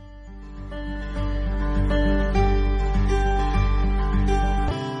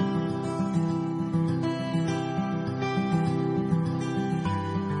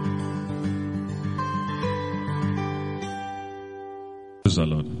Praise the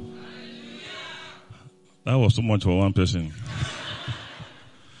Lord. That was too much for one person.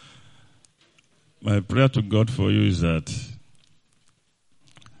 My prayer to God for you is that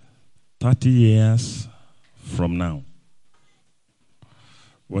 30 years from now,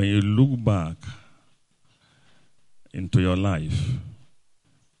 when you look back into your life,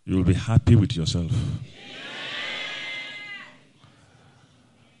 you will be happy with yourself.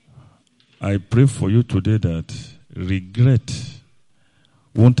 I pray for you today that regret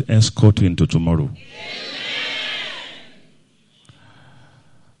won't escort you into tomorrow.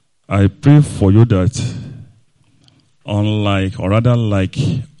 I pray for you that unlike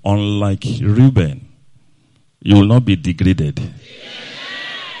Reuben, you will not be degraded.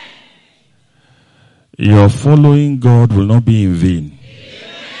 Your following God will not be in vain.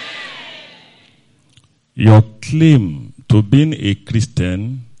 Your claim to being a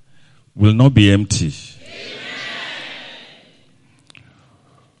Christian will not be empty.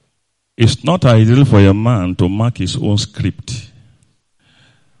 It's not ideal for a man to mark his own script.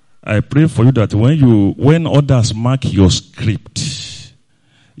 I pray for you that when others mark your script,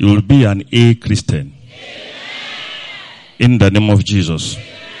 you will be an A Christian. In the name of Jesus.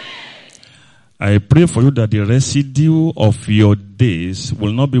 I pray for you that the residue of your days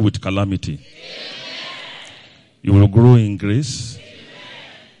will not be with calamity. You will grow in grace,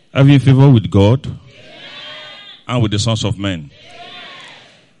 having favor with God and with the sons of men.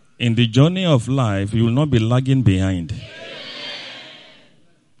 In the journey of life, you will not be lagging behind.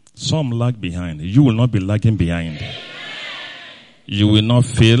 Some lag behind. You will not be lagging behind. You will not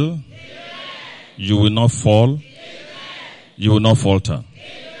fail. You will not fall. You will not falter.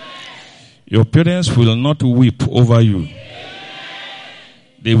 Your parents will not weep over you.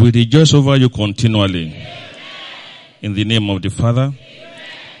 They will rejoice over you continually. In the name of the Father,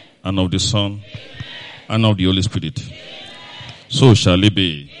 and of the Son, and of the Holy Spirit. So shall it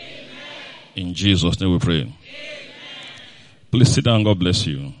be. In Jesus' name we pray. Please sit down. God bless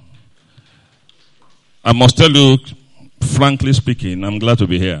you. I must tell you, frankly speaking, I'm glad to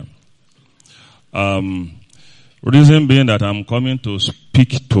be here. Reason being that I'm coming to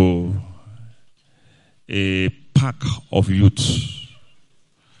speak to a pack of youth.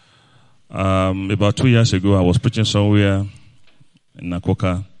 About 2 years ago, I was preaching somewhere in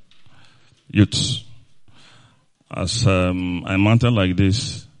Nakoka, youth. As I mounted like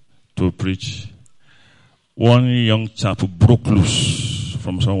this to preach, one young chap broke loose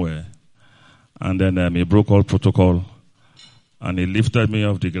from somewhere. And then he broke all protocol, and he lifted me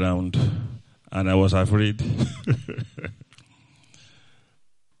off the ground, and I was afraid.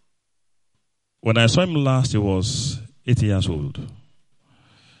 When I saw him last, he was 80 years old.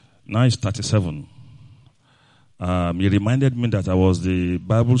 Now he's 37. He reminded me that I was the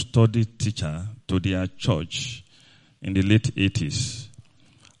Bible study teacher to their church in the late 80s.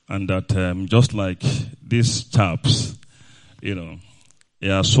 And that just like these chaps, he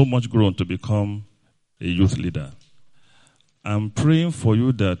has so much grown to become a youth leader. I'm praying for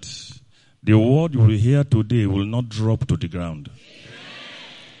you that the word you will hear today will not drop to the ground.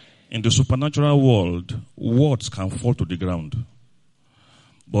 In the supernatural world, words can fall to the ground.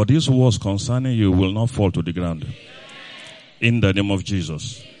 But these words concerning you will not fall to the ground. In the name of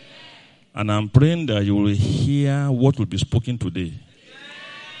Jesus. And I'm praying that you will hear what will be spoken today.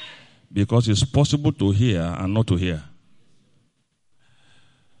 Because it's possible to hear and not to hear.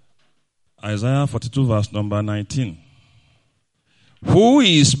 Isaiah 42 verse number 19. Who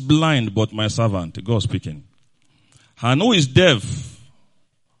is blind but my servant? God speaking. And who is deaf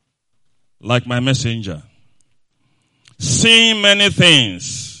like my messenger? Seeing many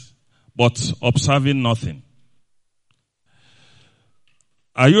things but observing nothing.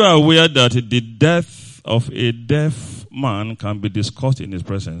 Are you aware that the death of a deaf man can be discussed in his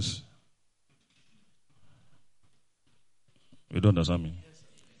presence? You don't understand me?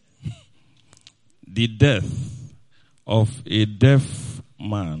 The death of a deaf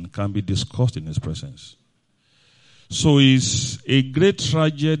man can be discussed in his presence. So it's a great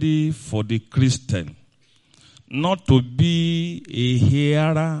tragedy for the Christian not to be a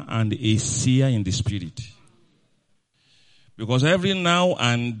hearer and a seer in the spirit. Because every now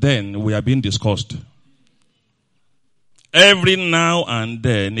and then we are being discussed. Every now and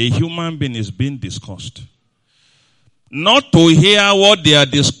then a human being is being discussed. Not to hear what they are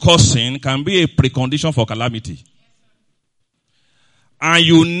discussing can be a precondition for calamity. And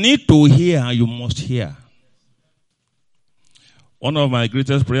you need to hear, you must hear. One of my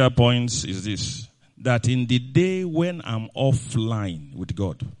greatest prayer points is this, that in the day when I'm offline with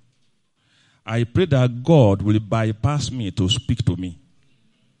God, I pray that God will bypass me to speak to me.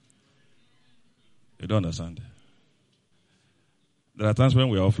 You don't understand? There are times when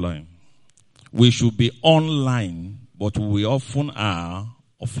we are offline. We should be online, but we often are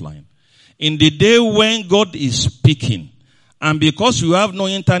offline. In the day when God is speaking, and because you have no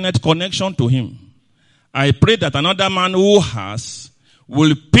internet connection to him, I pray that another man who has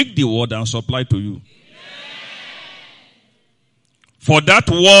will pick the word and supply to you. For that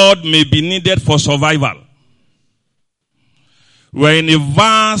word may be needed for survival. We're in a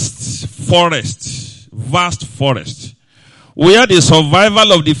vast forest, where the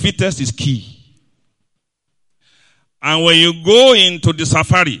survival of the fittest is key. And when you go into the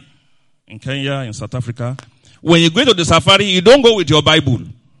safari, in Kenya, in South Africa, when you go into the safari, you don't go with your Bible.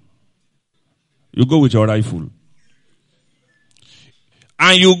 You go with your rifle.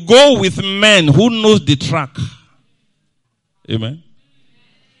 And you go with men who knows the track. Amen.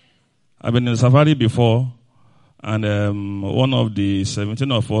 I've been in the safari before, and one of the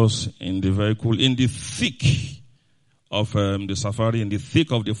 17 of us in the vehicle, in the thick of the safari, in the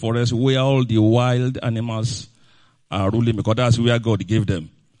thick of the forest, where all the wild animals are ruling, because that's where God gave them.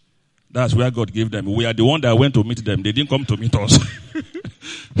 That's where God gave them. We are the one that went to meet them. They didn't come to meet us.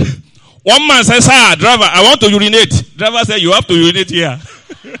 One man says, "Sir, driver, I want to urinate." Driver said, "You have to urinate here."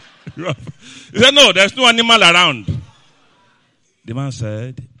 He said, "No, there's no animal around." The man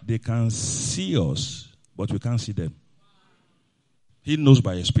said, "They can see us, but we can't see them." He knows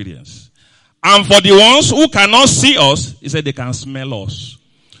by experience. And for the ones who cannot see us, he said they can smell us.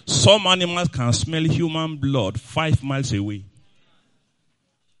 Some animals can smell human blood 5 miles away.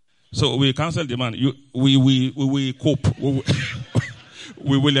 So we cancel the man. We cope.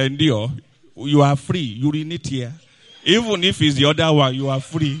 We will endure. You are free. Urinate here. Even if it's the other one, you are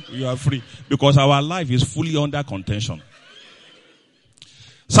free. You are free. Because our life is fully under contention.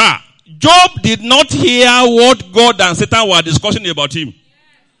 Sir, Job did not hear what God and Satan were discussing about him.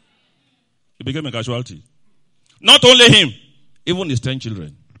 He became a casualty. Not only him, even his 10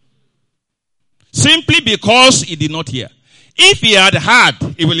 children. Simply because he did not hear. If he had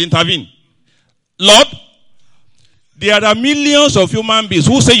heard, he will intervene. Lord, there are millions of human beings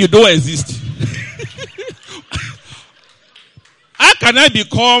who say you don't exist. How can I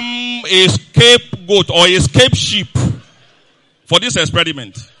become a scapegoat or a scape sheep for this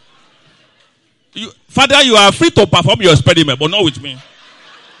experiment? Father, you are free to perform your experiment, but not with me.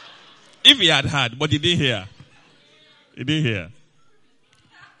 If he had heard, but he didn't hear. He didn't hear.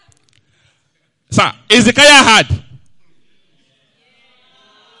 Sir, Ezekiah had.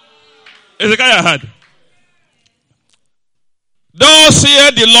 Ezekiah had. Thus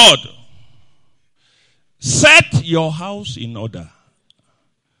saith the Lord, set your house in order,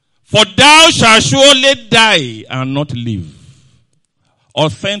 for thou shalt surely die and not live.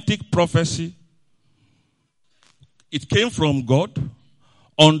 Authentic prophecy. It came from God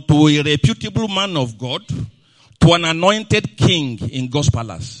unto a reputable man of God to an anointed king in God's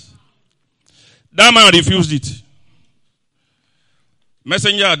palace. That man refused it.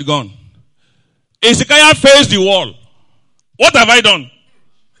 Messenger had gone. Ezekiah faced the wall. What have I done?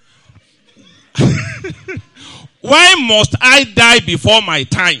 Why must I die before my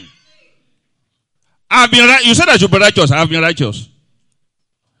time? I've been right. You said I should be righteous. I have been righteous.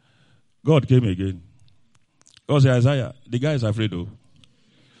 God came again. God said, Isaiah, the guy is afraid though.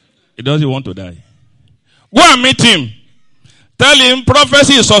 He doesn't want to die. Go and meet him. Tell him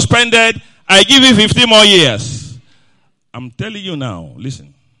prophecy is suspended. I give you 50 more years. I'm telling you now,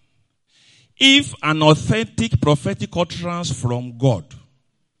 listen. If an authentic prophetic utterance from God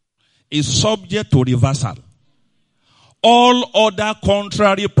is subject to reversal, all other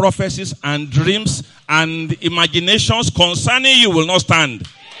contrary prophecies and dreams and imaginations concerning you will not stand.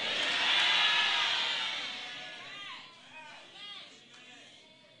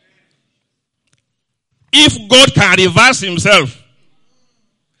 If God can reverse himself,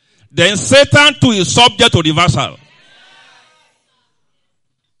 then Satan too is subject to reversal.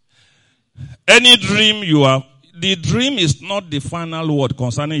 Any dream you have, the dream is not the final word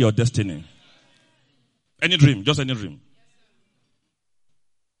concerning your destiny. Any dream, just any dream.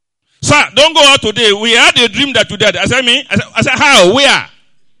 Sir, don't go out today. We had a dream that you did. I said, how? Where?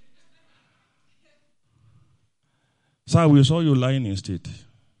 Sir, we saw you lying in state.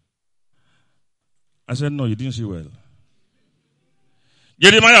 I said, no, you didn't see well.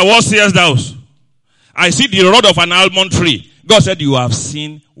 Jeremiah, what seest thou? I see the rod of an almond tree. God said, you have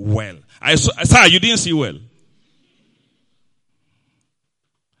seen well. Sir, you didn't see well.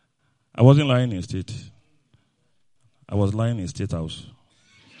 I wasn't lying in state. I was lying in state house.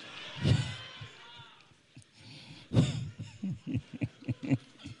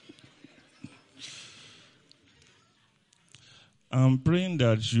 I'm praying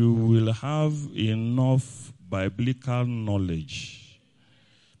that you will have enough biblical knowledge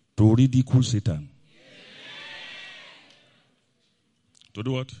To ridicule Satan. To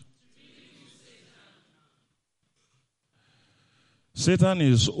do what? Satan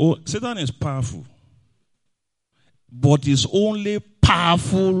is powerful. But is only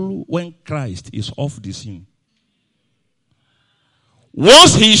powerful when Christ is off the scene.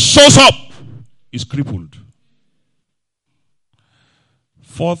 Once he shows up, he's crippled.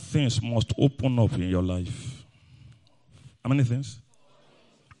 4 things must open up in your life. How many things?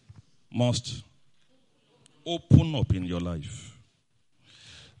 Must open up in your life.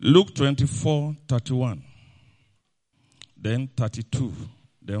 Luke 24:31. Then 32.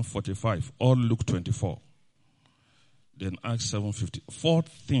 Then 45. All Luke 24. Then Acts 7:50. 4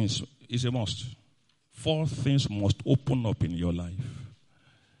 things is a must. 4 things must open up in your life.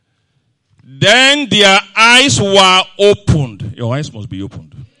 Then their eyes were opened. Your eyes must be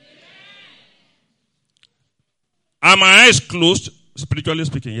opened. Are my eyes closed? Spiritually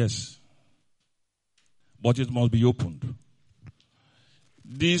speaking, yes. But it must be opened.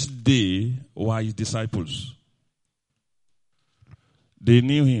 This day were his disciples. They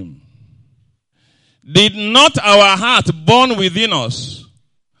knew him. Did not our heart burn within us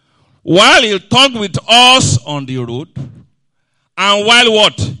while he talked with us on the road? And while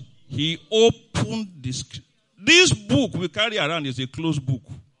what? He opened this book we carry around is a closed book.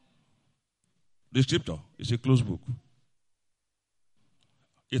 The scripture is a closed book.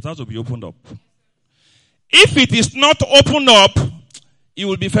 It has to be opened up. If it is not opened up, you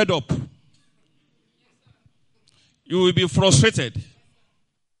will be fed up. You will be frustrated.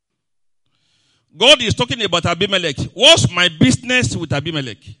 God is talking about Abimelech. What's my business with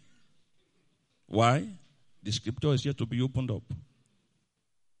Abimelech? Why? The scripture is yet to be opened up.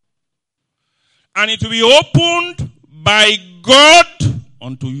 And it will be opened by God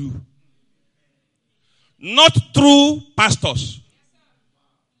unto you. Not through pastors.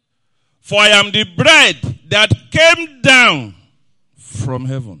 For I am the bread that came down from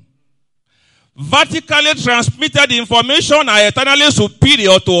heaven. Vertically transmitted information are eternally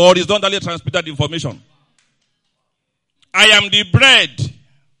superior to horizontally transmitted information. I am the bread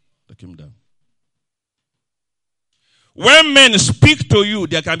that came down. When men speak to you,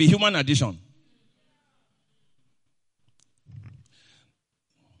 there can be human addition.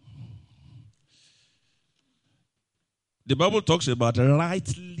 The Bible talks about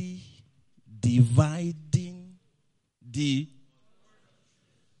rightly dividing the...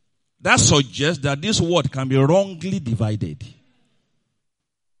 That suggests that this word can be wrongly divided.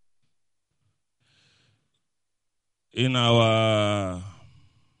 In our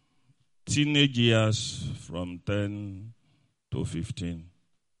teenage years, from 10 to 15,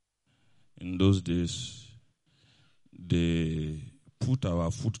 in those days, they put our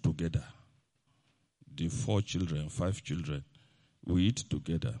food together. The 4 children, 5 children, we eat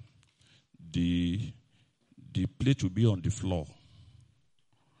together. The plate will be on the floor.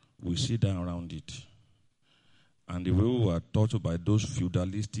 We sit down around it. And the way we were taught by those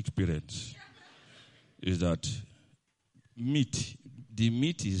feudalistic parents is that the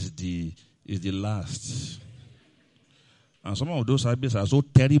meat is the last. And some of those habits are so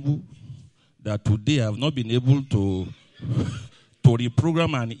terrible that today I have not been able to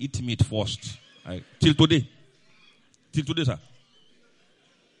reprogram and eat meat first. Till today, sir.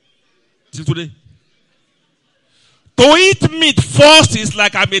 Till today. To eat meat first is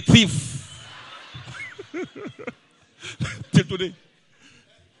like I'm a thief. Till today.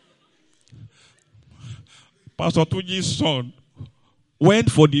 Pastor Tuji's son went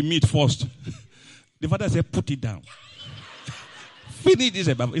for the meat first. The father said, put it down. Finish this.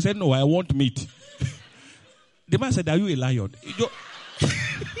 He said, no, I want meat. The man said, are you a lion?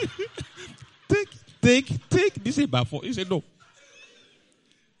 Take this about for. He said, no.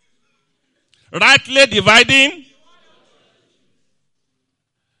 Rightly dividing.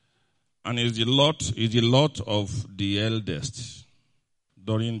 And is the lot of the eldest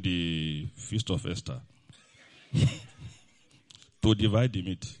during the Feast of Esther to divide the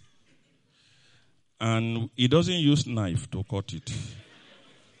meat. And he doesn't use knife to cut it.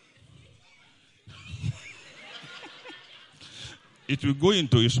 It will go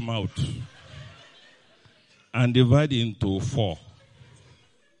into his mouth and divide into 4.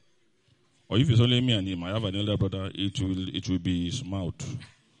 Or if it's only me and him, I have an elder brother, it will be his mouth.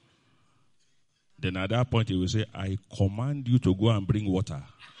 Then at that point he will say, I command you to go and bring water.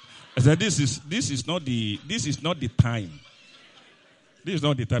 I said, this is not the time. This is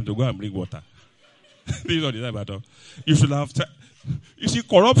not the time to go and bring water. This is not the time at all. You should have you see,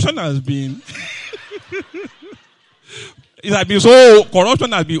 corruption has been it has been so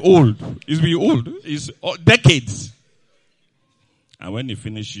corruption has been old. It's been old. It's decades. And when he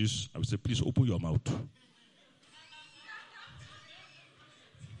finishes, I will say, please open your mouth.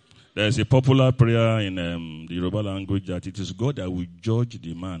 There is a popular prayer in the Yoruba language that it is God that will judge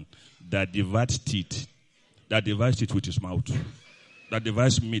the man that divides teeth with his mouth, that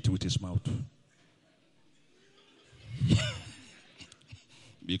divides meat with his mouth.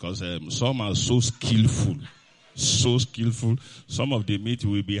 Because some are so skillful. Some of the meat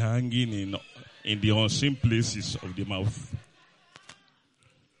will be hanging in the unseen places of the mouth.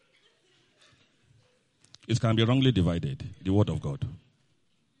 It can be wrongly divided, the word of God.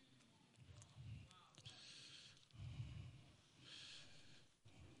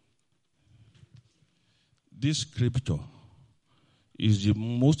 This scripture is the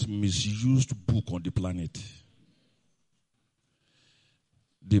most misused book on the planet.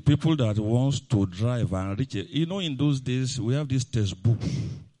 The people that wants to drive and reach it, in those days, we have this textbook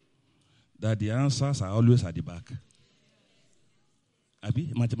that the answers are always at the back.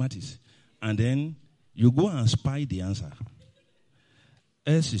 Mathematics. And then you go and spy the answer.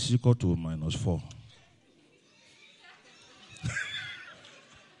 S is equal to -4.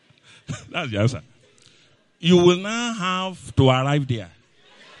 That's the answer. You will now have to arrive there.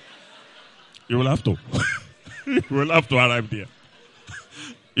 You will have to. You will have to arrive there.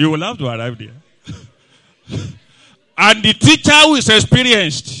 You will have to arrive there. And the teacher who is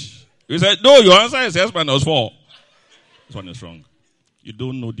experienced, he said, no, your answer is S -4. This one is wrong. You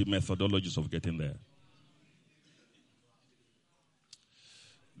don't know the methodologies of getting there.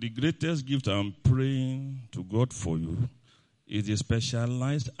 The greatest gift I'm praying to God for you is the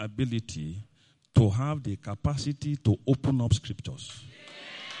specialized ability to have the capacity to open up scriptures.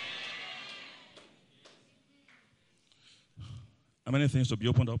 How many things to be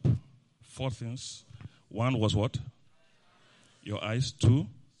opened up? 4 things. 1 was what? Your eyes. 2.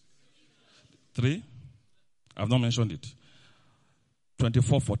 3. I've not mentioned it.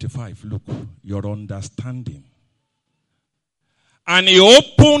 24:45. Look, your understanding. And he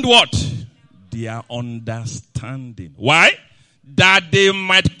opened what? Their understanding. Why? That they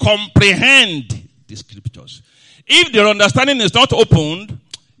might comprehend the scriptures. If their understanding is not opened,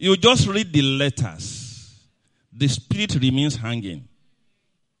 you just read the letters. The spirit remains hanging.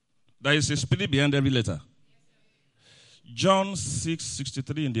 There is a spirit behind every letter. John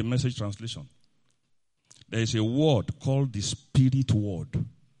 6:63 in the Message translation. There is a word called the spirit word.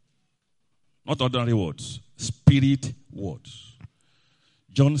 Not ordinary words. Spirit words.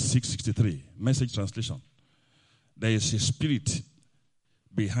 John 6:63, Message translation. There is a spirit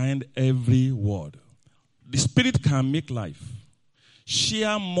behind every word. The spirit can make life.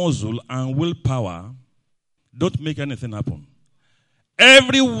 Sheer muscle and willpower don't make anything happen.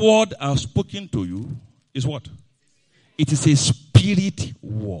 Every word I've spoken to you is what? It is a spirit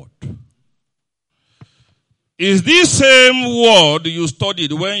word. Is this same word you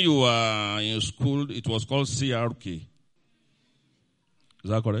studied when you were in school? It was called CRK. Is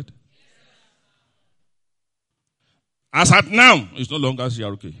that correct? As at now, it's no longer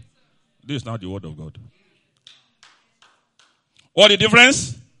CRK. This is now the word of God. What the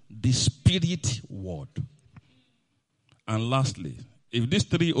difference? The spirit word. And lastly, if these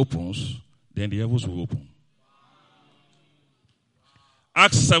 3 opens, then the heavens will open.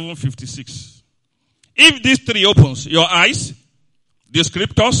 Acts 7:56. If these 3 opens, your eyes, the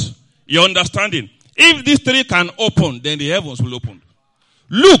scriptures, your understanding. If these 3 can open, then the heavens will open.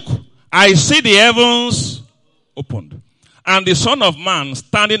 Look, I see the heavens opened, and the Son of Man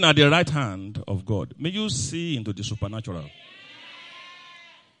standing at the right hand of God. May you see into the supernatural.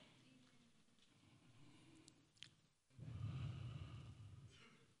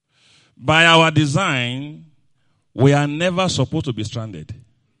 By our design, we are never supposed to be stranded.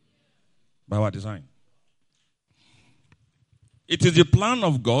 By our design. It is the plan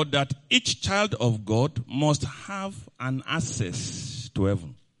of God that each child of God must have an access to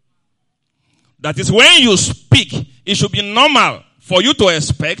heaven. That is, when you speak, it should be normal for you to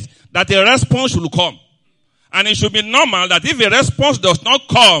expect that a response will come. And it should be normal that if a response does not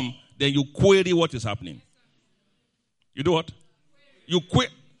come, then you query what is happening. You do what? You query.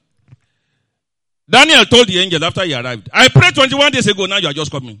 Daniel told the angel after he arrived, I prayed 21 days ago, now you are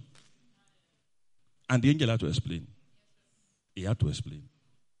just coming. And the angel had to explain. He had to explain.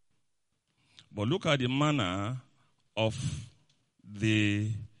 But look at the manner of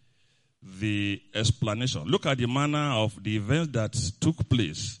the explanation. Look at the manner of the events that took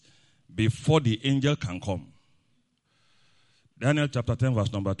place before the angel can come. Daniel chapter 10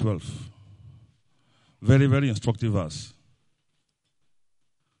 verse number 12. Very, very instructive verse.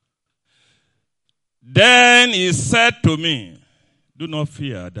 Then he said to me, do not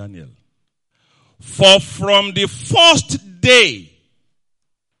fear, Daniel. For from the first day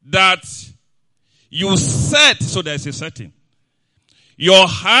that you set, so there's a setting, your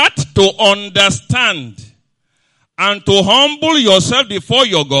heart to understand and to humble yourself before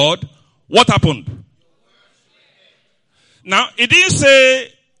your God, what happened? Now, it didn't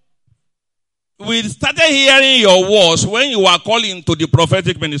say, we started hearing your words when you were calling to the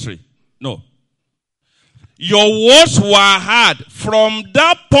prophetic ministry. No. Your words were heard from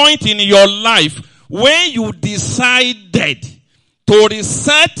that point in your life when you decided to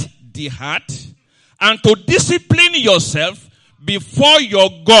reset the heart and to discipline yourself before your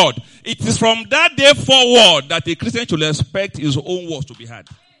God. It is from that day forward that a Christian should expect his own words to be heard.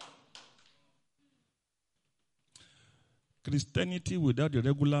 Christianity without the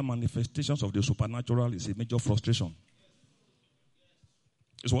regular manifestations of the supernatural is a major frustration.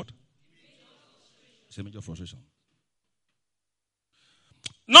 It's what? It's a major frustration.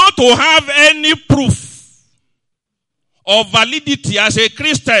 Not to have any proof of validity as a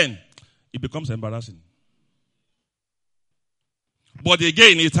Christian, it becomes embarrassing. But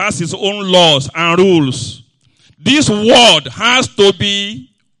again, it has its own laws and rules. This word has to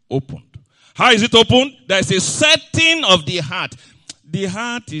be opened. How is it opened? There is a setting of the heart. The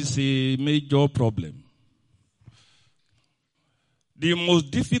heart is a major problem. The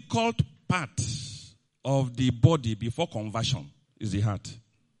most difficult part of the body before conversion is the heart.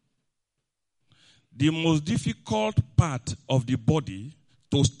 The most difficult part of the body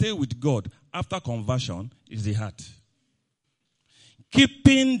to stay with God after conversion is the heart.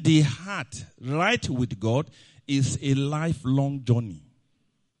 Keeping the heart right with God is a lifelong journey.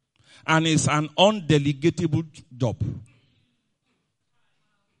 And it's an undelegatable job.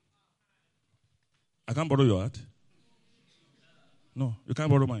 I can't borrow your heart. No, you can't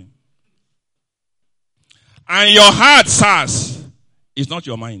borrow mine. And your heart, sirs, is not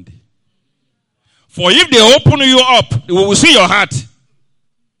your mind. For if they open you up, we will see your heart.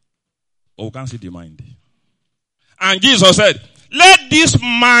 But we can't see the mind. And Jesus said, let this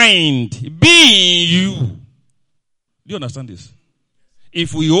mind be in you. Do you understand this?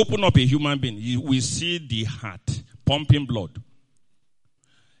 If we open up a human being, we see the heart pumping blood.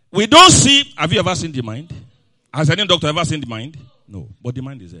 We don't see, have you ever seen the mind? Has any doctor ever seen the mind? No, but the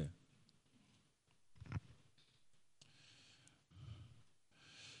mind is there.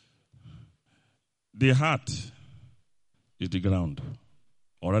 The heart is the ground,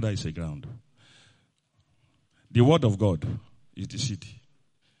 or rather it's a ground. The word of God is the seed.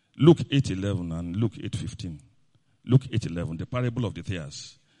 Luke 8:11 and Luke 8:15. Luke 8:11, the parable of the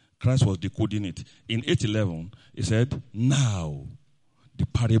tares. Christ was decoding it. In 8:11, he said, now, the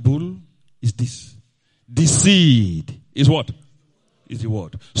parable is this. The seed is what? Is the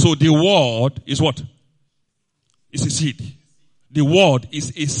word. So the word is what? It's a seed. The word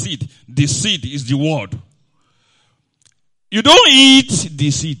is a seed. The seed is the word. You don't eat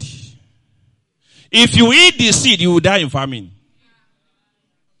the seed. If you eat the seed, you will die in famine.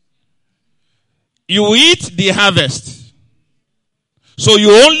 You eat the harvest. So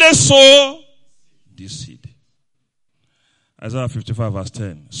you only sow the seed. Isaiah 55 verse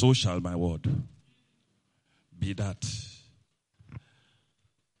 10. So shall my word be that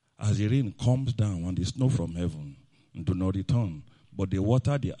as the rain comes down and the snow from heaven and do not return, but they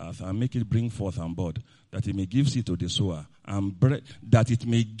water the earth and make it bring forth and bud, that it may give seed to the sower and bread, that it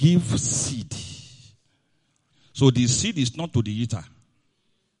may give seed. So the seed is not to the eater.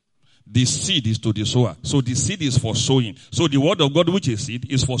 The seed is to the sower. So the seed is for sowing. So the word of God, which is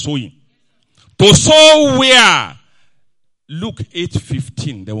seed, is for sowing. To sow where? Luke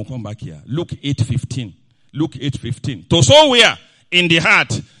 8:15. They will come back here. Luke 8:15. Luke 8:15. To sow where? In the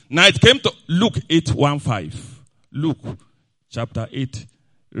heart. Now it came to Luke 8:15. Luke chapter 8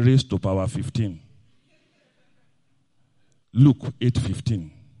 raised to power 15. Luke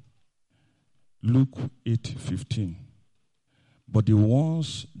 8:15. Luke 8:15. But the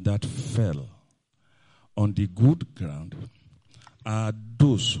ones that fell on the good ground are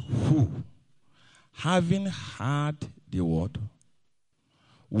those who, having heard the word,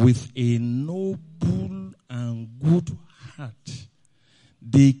 with a noble and good heart,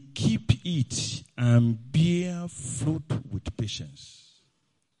 they keep it and bear fruit with patience.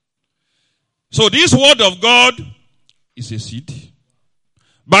 So this word of God is a seed.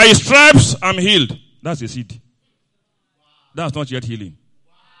 By his stripes I'm healed. That's a seed. That's not yet healing.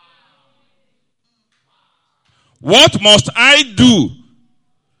 What must I do?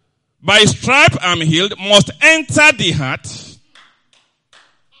 By stripe I'm healed must enter the heart,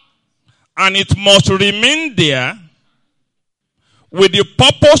 and it must remain there with the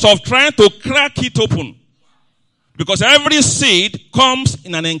purpose of trying to crack it open. Because every seed comes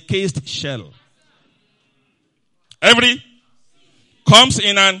in an encased shell. Every comes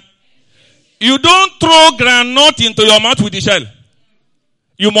in an... You don't throw granite into your mouth with the shell.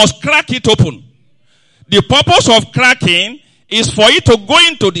 You must crack it open. The purpose of cracking is for it to go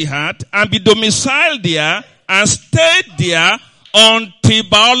into the heart and be domiciled there and stay there until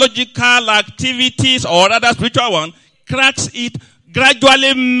biological activities or rather spiritual one cracks it,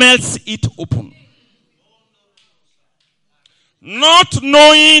 gradually melts it open. Not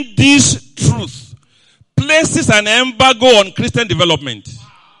knowing this truth places an embargo on Christian development.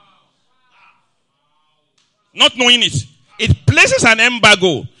 Not knowing it. It places an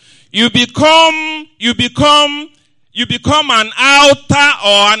embargo. You become an outer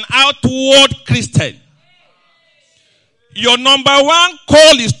or an outward Christian. Your number one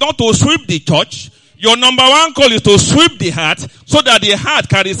call is not to sweep the church. Your number one call is to sweep the heart so that the heart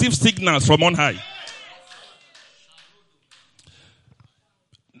can receive signals from on high.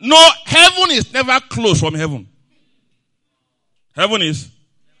 No, heaven is never closed from heaven. Heaven is.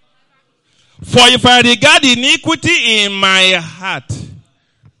 For if I regard iniquity in my heart,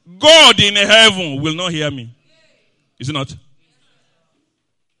 God in heaven will not hear me. Is it not?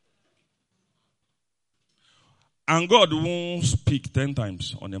 And God won't speak 10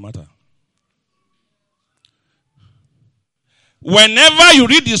 times on a matter. Whenever you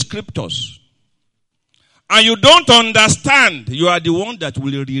read the scriptures and you don't understand, you are the one that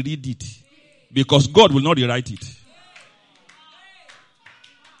will reread it. Because God will not rewrite it.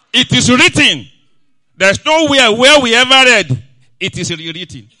 It is written. There's nowhere where we ever read. It is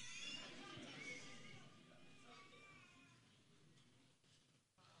rewritten.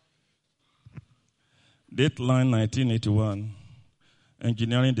 Dateline 1981.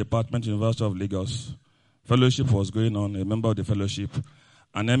 Engineering Department, University of Lagos. Fellowship was going on. A member of the fellowship,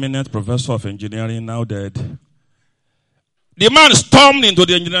 an eminent professor of engineering, now dead. The man stormed into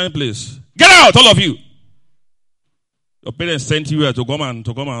the engineering place. Get out, all of you! Your parents sent you here to come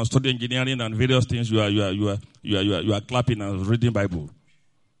and study engineering and various things. You are clapping and reading Bible.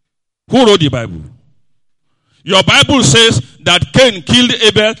 Who wrote the Bible? Your Bible says that Cain killed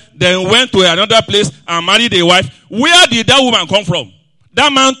Abel, then went to another place and married a wife. Where did that woman come from?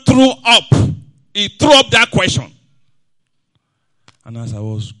 That man threw up. He threw up that question. And as I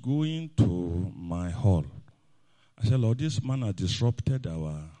was going to my hall, I said, Lord, this man has disrupted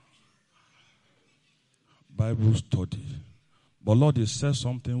our Bible study. But Lord, he says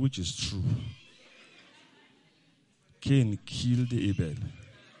something which is true. Cain killed Abel.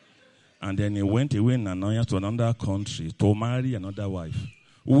 And then he went away in to another country to marry another wife.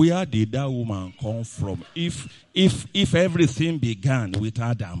 Where did that woman come from? If everything began with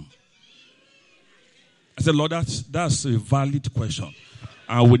Adam. I said, Lord, that's a valid question.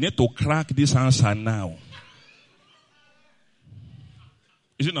 And we need to crack this answer now.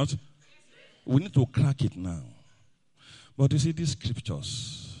 Is it not? We need to crack it now. But you see, these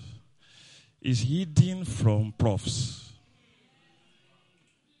scriptures is hidden from profs.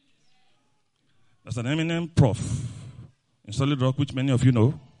 There's an eminent prof in Solid Rock, which many of you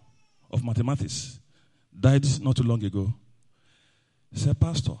know, of mathematics, died not too long ago. He said,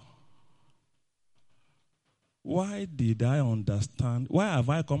 Pastor, why have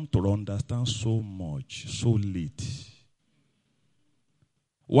I come to understand so much so late?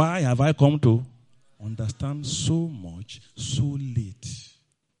 Why have I come to understand so much so late?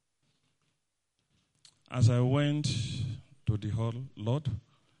 As I went to the hall, Lord,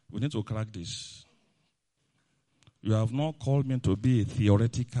 we need to crack this. You have not called me to be a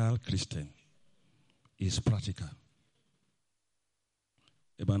theoretical Christian. It's practical.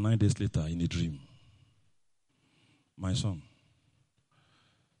 About 9 days later, in a dream, my son,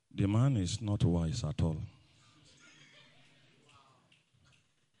 the man is not wise at all.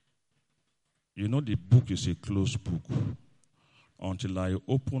 You know the book is a closed book. Until I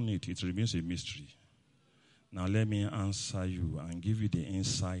open it, it remains a mystery. Now let me answer you and give you the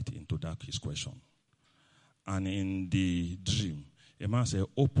insight into his question. And in the dream, a man said,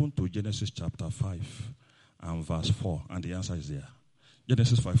 open to Genesis chapter 5 and verse 4. And the answer is there.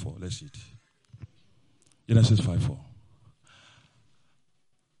 Genesis 5:4. Let's see it. Genesis 5:4.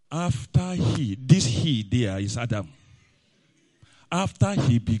 After he there is Adam. After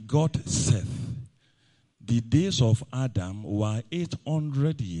he begot Seth, the days of Adam were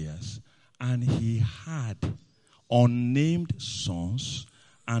 800 years, and he had unnamed sons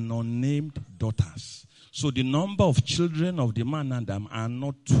and unnamed daughters. So the number of children of the man Adam are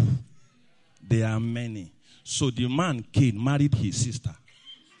not 2. They are many. So the man Cain married his sister,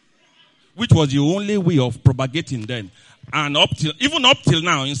 which was the only way of propagating then. And even up till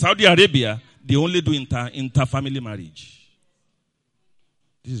now, in Saudi Arabia, they only do inter-family marriage.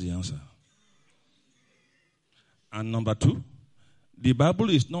 This is the answer. And number 2, The Bible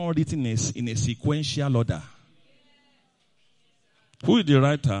is not written in a sequential order. Who is the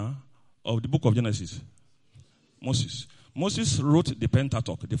writer of the book of Genesis? Moses. Moses wrote the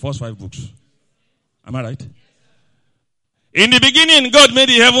Pentateuch, the first 5 books. Am I right? In the beginning, God made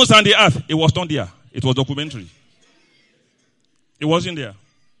the heavens and the earth. It was not there. It was documentary. It wasn't there.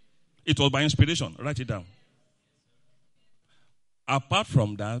 It was by inspiration. Write it down. Apart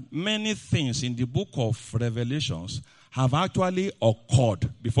from that, many things in the book of Revelations have actually occurred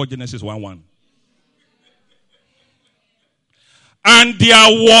before Genesis 1:1. And there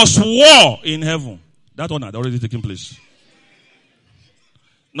was war in heaven. That one had already taken place.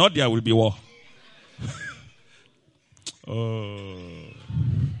 Not there will be war. Oh.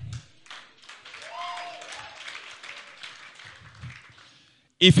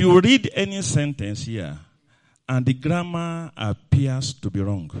 If you read any sentence here and the grammar appears to be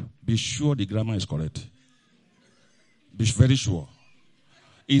wrong, be sure the grammar is correct. Be very sure.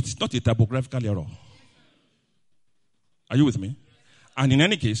 It's not a typographical error. Are you with me? And in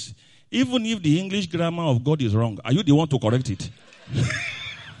any case, even if the English grammar of God is wrong, are you the one to correct it?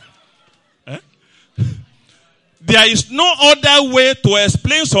 Eh? There is no other way to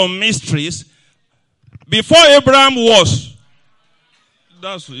explain some mysteries. Before Abraham was.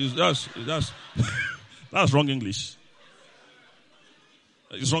 That's wrong English.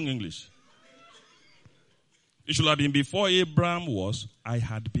 It's wrong English. It should have been before Abraham was, I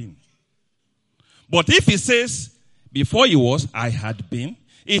had been. But if he says, before he was, I had been,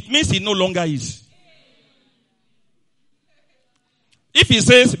 it means he no longer is. If he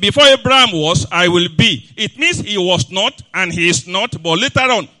says, before Abraham was, I will be, it means he was not and he is not, but later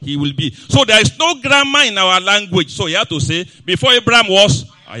on, he will be. So there is no grammar in our language. So you have to say, before Abraham was,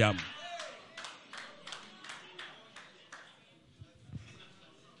 I am.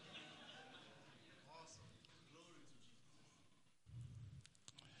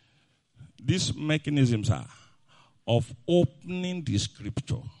 These mechanisms are of opening the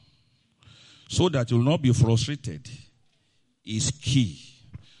scripture so that you will not be frustrated is key.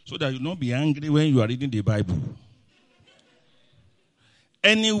 So that you will not be angry when you are reading the Bible.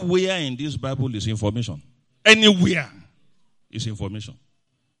 Anywhere in this Bible is information. Anywhere is information.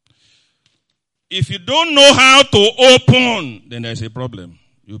 If you don't know how to open, then there's a problem.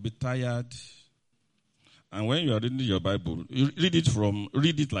 You'll be tired. And when you are reading your Bible, you read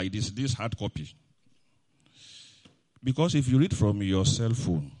it like this hard copy. Because if you read from your cell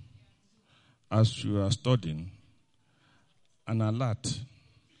phone, as you are studying, an alert,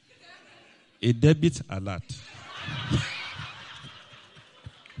 a debit alert,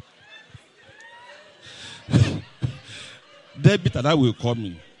 debit alert will come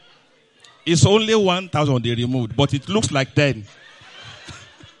in. It's only 1,000 they removed, but it looks like 10.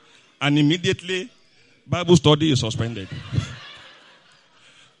 And immediately, Bible study is suspended.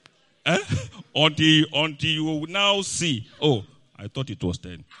 Until you now see, oh, I thought it was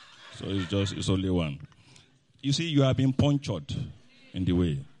 10. So it's only 1. You see, you have been punctured in the way.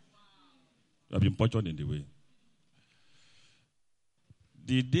 You have been punctured in the way.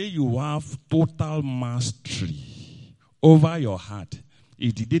 The day you have total mastery over your heart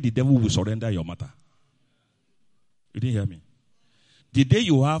is the day the devil will surrender your matter. You didn't hear me? The day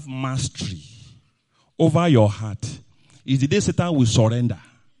you have mastery over your heart is the day Satan will surrender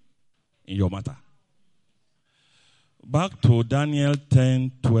in your matter. Back to Daniel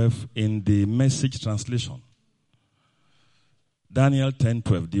 10:12 in the Message translation. Daniel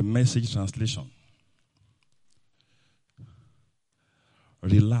 10:12, the Message translation.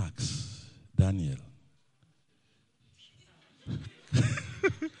 Relax, Daniel.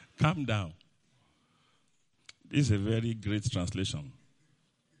 Calm down. This is a very great translation.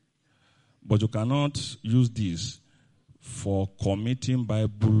 But you cannot use this for committing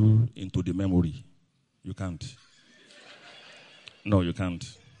Bible into the memory. You can't. No, you can't.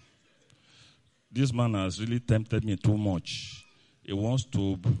 This man has really tempted me too much. He wants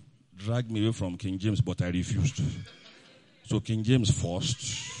to drag me away from King James, but I refused. So King James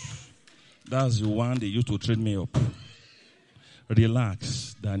first. That's the one they used to train me up.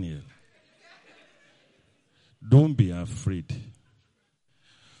 Relax, Daniel. Don't be afraid.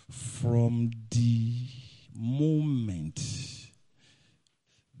 From the moment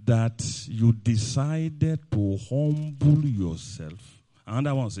that you decided to humble yourself,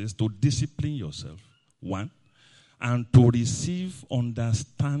 another one says to discipline yourself, 1, and to receive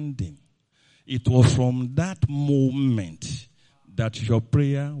understanding, it was from that moment that your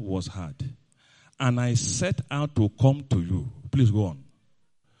prayer was heard. And I set out to come to you. Please go on.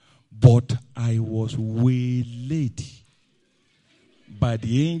 But I was waylaid by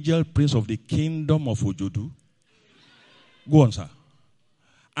the angel prince of the kingdom of Ojodu. Go on, sir.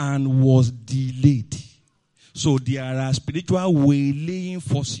 and was delayed. So there are spiritual waylaying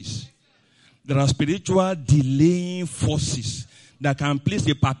forces. There are spiritual delaying forces that can place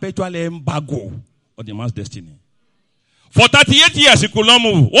a perpetual embargo on the man's destiny. For 38 years, he could not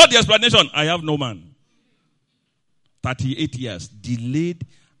move. What's the explanation? I have no man. 38 years, delayed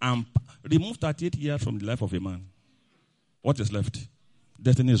and remove 38 years from the life of a man. What is left?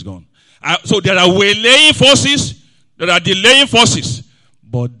 Destiny is gone. So there are waylaying forces, there are delaying forces.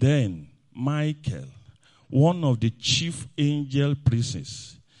 But then, Michael, one of the chief angel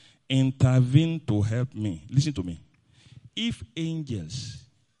princes, intervened to help me. Listen to me. If angels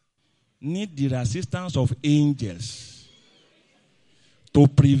need the assistance of angels to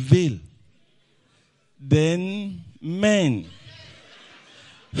prevail, then men,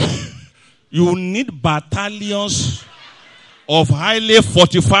 you need battalions of highly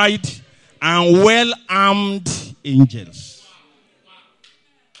fortified and well-armed angels.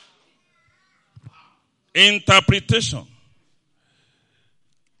 Interpretation.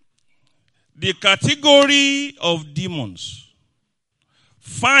 The category of demons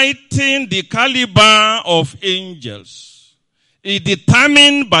fighting the caliber of angels is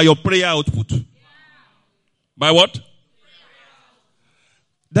determined by your prayer output. By what?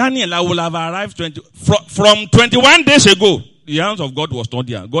 Daniel, I will have arrived from 21 days ago. The hands of God was not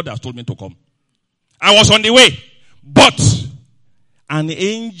there. God has told me to come. I was on the way. But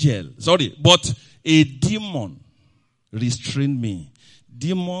a demon restrained me.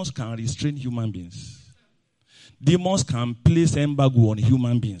 Demons can restrain human beings. Demons can place embargo on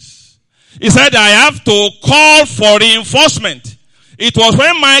human beings. He said, I have to call for reinforcement. It was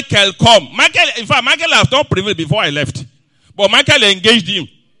when Michael come. Michael has not prevailed before I left. But Michael engaged him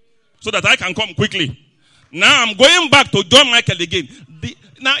so that I can come quickly. Now I'm going back to join Michael again.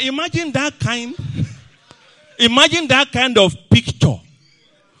 Now imagine that kind of picture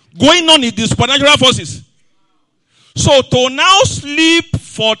going on in the supernatural forces. So to now sleep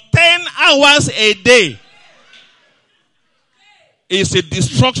for 10 hours a day is a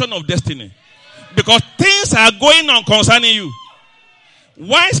destruction of destiny. Because things are going on concerning you.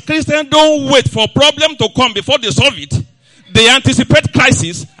 Wise Christians don't wait for problem to come before they solve it. They anticipate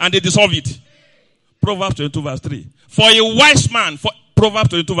crisis and they dissolve it. Proverbs 22 verse 3. For a wise man, Proverbs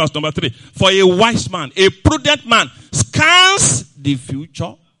 22 verse number 3. For a wise man, a prudent man scans the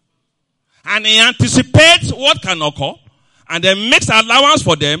future and he anticipates what can occur and then makes allowance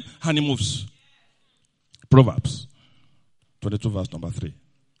for them and he moves. Proverbs 22 verse number 3.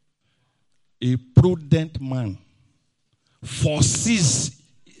 A prudent man foresees.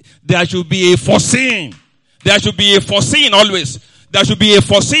 There should be a foreseeing. There should be a foreseeing always. There should be a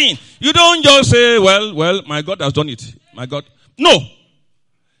foreseeing. You don't just say, well, my God has done it. My God. No.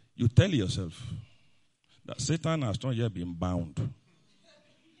 You tell yourself that Satan has not yet been bound.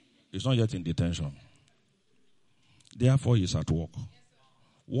 He's not yet in detention. Therefore, he's at work.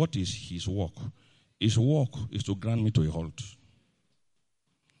 What is his work? His work is to grant me to a halt.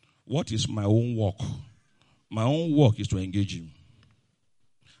 What is my own work? My own work is to engage him.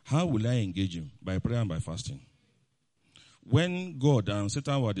 How will I engage him? By prayer and by fasting. When God and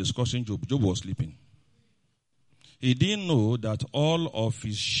Satan were discussing Job, Job was sleeping. He didn't know that all of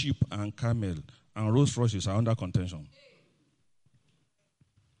his sheep and camel and Rolls Royces are under contention.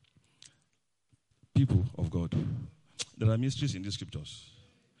 People of God, there are mysteries in the scriptures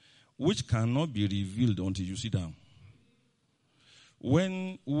which cannot be revealed until you sit down.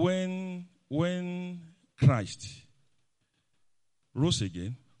 When Christ rose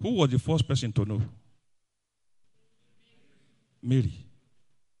again, who was the first person to know? Mary.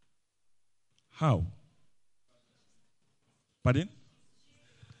 How? Pardon?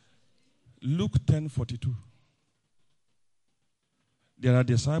 Luke 10:42. There are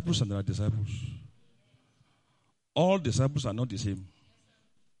disciples and there are disciples. All disciples are not the same.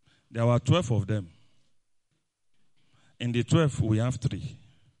 There were 12 of them. In the 12, we have 3.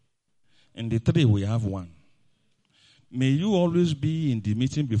 In the 3, we have 1. May you always be in the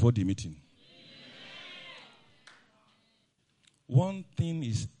meeting before the meeting. One thing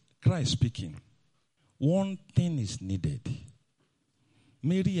is, Christ speaking, one thing is needed.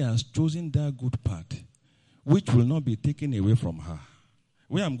 Mary has chosen that good part, which will not be taken away from her.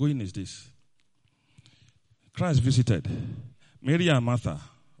 Where I'm going is this. Christ visited. Mary and Martha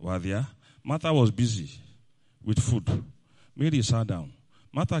were there. Martha was busy with food. Mary sat down.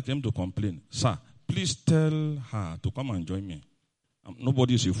 Martha came to complain. Sir, please tell her to come and join me.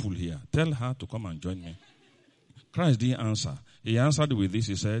 Nobody is a fool here. Tell her to come and join me. Christ didn't answer. He answered with this.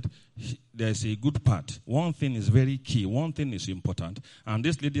 He said, there's a good part. One thing is very key. One thing is important. And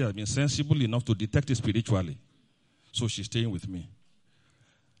this lady has been sensible enough to detect it spiritually. So she's staying with me.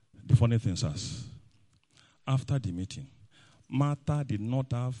 The funny thing is, after the meeting, Martha did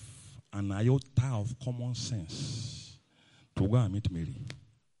not have an iota of common sense to go and meet Mary.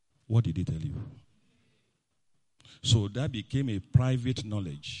 What did he tell you? So that became a private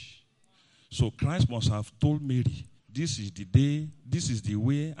knowledge. So Christ must have told Mary, this is the day, this is the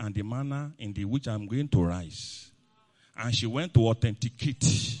way and the manner in the which I'm going to rise. And she went to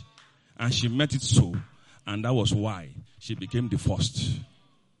authenticate. And she met it so. And that was why she became the first.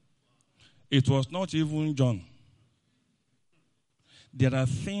 It was not even John. There are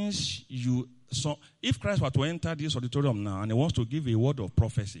things so if Christ were to enter this auditorium now and he wants to give a word of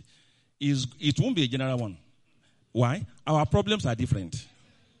prophecy, it won't be a general one. Why? Our problems are different.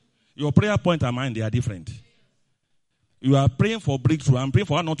 Your prayer point and mine, they are different. You are praying for breakthrough. I'm praying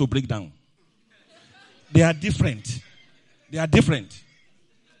for her not to break down. They are different. They are different.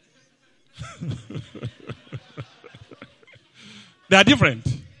 They are different.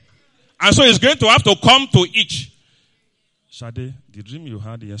 And so it's going to have to come to each. Shade, the dream you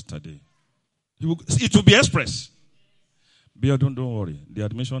had yesterday, it will be expressed. But don't worry. The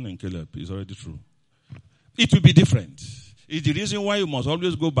admission in Caleb is already true. It will be different. It's the reason why you must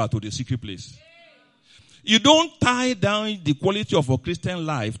always go back to the secret place. You don't tie down the quality of a Christian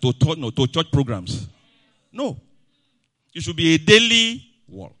life to church programs. No. It should be a daily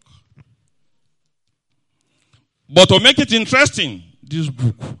work. But to make it interesting, this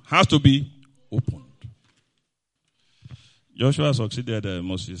book has to be opened. Joshua succeeded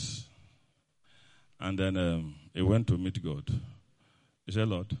Moses. And then he went to meet God. He said,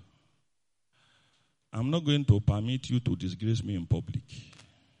 Lord, I'm not going to permit you to disgrace me in public.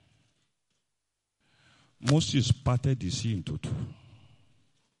 Moses parted the sea into two.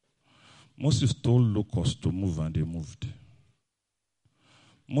 Moses told locusts to move and they moved.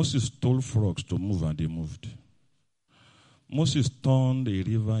 Moses told frogs to move and they moved. Moses turned a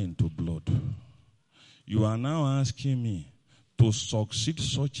river into blood. You are now asking me to succeed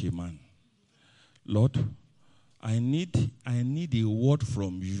such a man. Lord, I need a word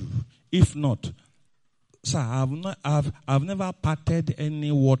from you. If not, sir, I've never parted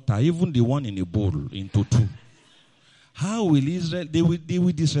any water, even the one in a bowl, into two. How will Israel, they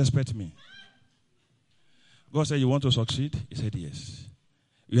will disrespect me. God said, you want to succeed? He said, yes.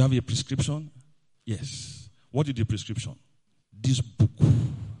 You have a prescription? Yes. What is the prescription? This book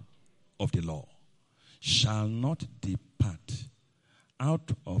of the law shall not depart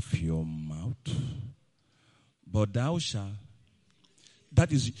out of your mouth, but thou shalt.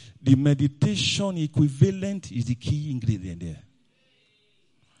 That is the meditation equivalent, is the key ingredient there.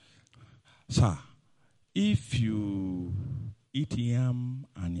 Sir, if you eat yam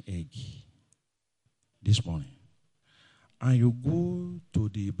and egg this morning, and you go to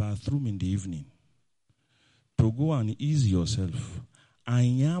the bathroom in the evening to go and ease yourself, and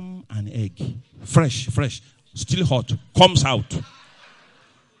yam and egg, fresh, still hot, comes out.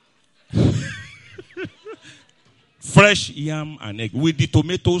 Fresh yam and egg with the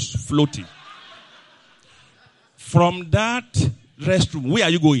tomatoes floating. From that restroom, where are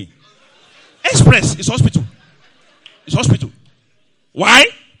you going? Express. It's hospital. It's hospital. Why?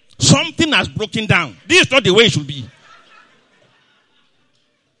 Something has broken down. This is not the way it should be.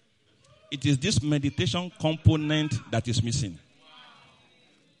 It is this meditation component that is missing.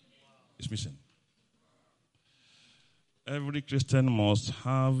 It's missing. Every Christian must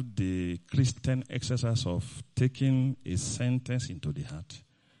have the Christian exercise of taking a sentence into the heart.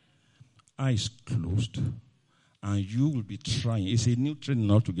 Eyes closed. And you will be trying. It's a new training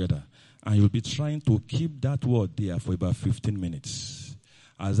altogether. And you'll be trying to keep that word there for about 15 minutes.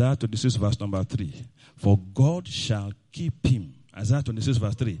 Isaiah 26 verse number 3. For God shall keep him. Isaiah 26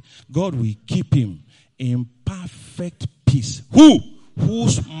 verse 3. God will keep him in perfect peace. Who?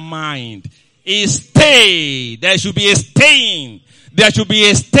 Whose mind is stayed. There should be a staying. There should be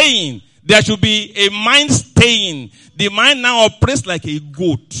a staying. There should be a mind staying. The mind now operates like a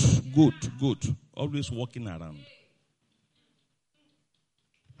goat. Goat. Always walking around.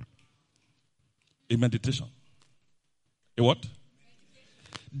 A meditation. A what?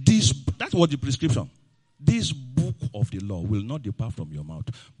 That's what the prescription. This book of the law will not depart from your mouth,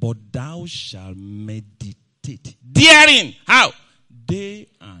 but thou shalt meditate therein. How? Day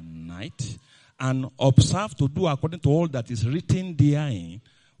and night, and observe to do according to all that is written therein.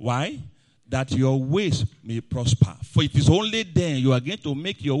 Why? That your ways may prosper. For it is only then you are going to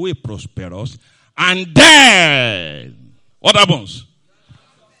make your way prosperous. And then, what happens?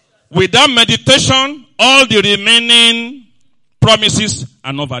 Without meditation, all the remaining promises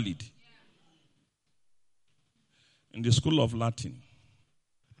are not valid. In the school of Latin,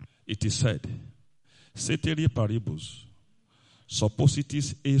 it is said, Ceteri paribus,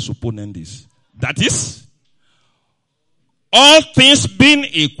 suppositis e supponendis. That is, all things being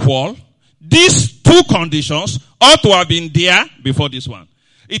equal, these two conditions ought to have been there before this one.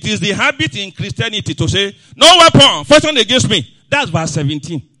 It is the habit in Christianity to say, no weapon fashioned against me. That's verse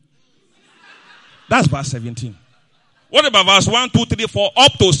 17. That's verse 17. What about verse 1, 2, 3, 4,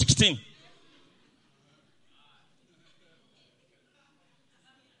 up to 16?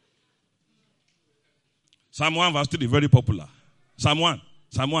 Psalm 1 verse 3, very popular. Psalm 1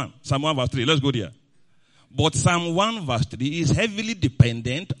 verse 3. Let's go there. But Psalm 1 verse 3 is heavily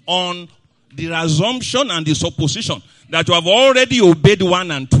dependent on the assumption and the supposition that you have already obeyed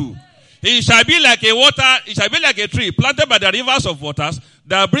 1 and 2. It shall be like a tree planted by the rivers of waters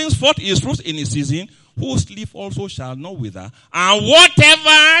that brings forth his fruits in his season, whose leaf also shall not wither, and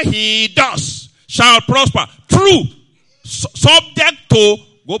whatever he does shall prosper. True. Subject to,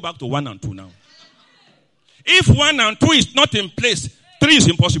 go back to 1 and 2 now. If 1 and 2 is not in place, 3 is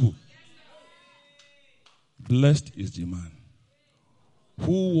impossible. Blessed is the man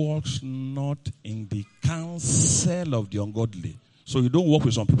who walks not in the counsel of the ungodly. So you don't walk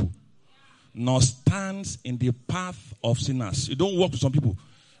with some people. Nor stands in the path of sinners. You don't walk with some people.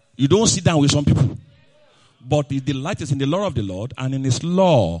 You don't sit down with some people. But he delights in the law of the Lord, and in his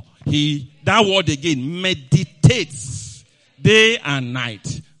law, that word again, meditates day and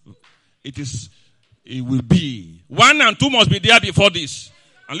night. It will be. 1 and 2 must be there before this.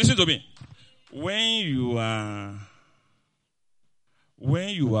 And listen to me. When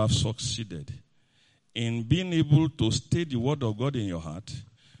you have succeeded in being able to state the word of God in your heart,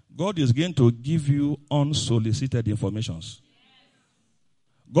 God is going to give you unsolicited informations.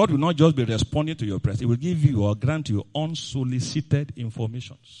 God will not just be responding to your prayer. He will give you or grant you unsolicited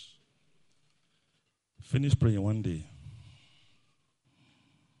informations. Finish praying one day.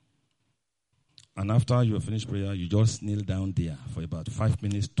 And after you have finished prayer, you just kneel down there for about 5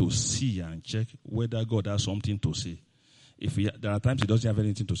 minutes to see and check whether God has something to say. There are times he doesn't have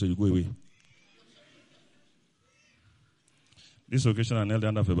anything to say, you go away. This occasion I knelt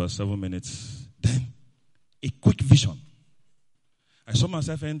down for about 7 minutes. Then, a quick vision. I saw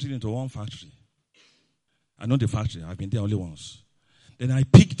myself entering into one factory. I know the factory. I've been there only once. Then I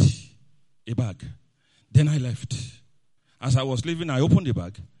picked a bag. Then I left. As I was leaving, I opened the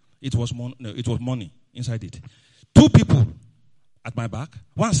bag. It was money inside it. 2 people at my back.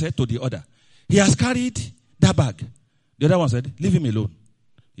 One said to the other, he has carried that bag. The other one said, leave him alone.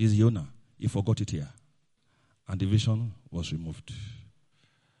 He's the owner. He forgot it here. And the vision was removed.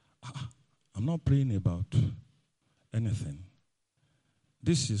 I'm not praying about anything.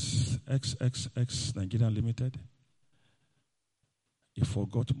 This is XXX Nigeria Limited. He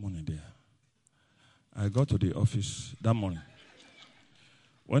forgot money there. I got to the office that morning.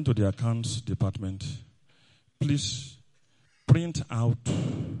 Went to the accounts department. Please print out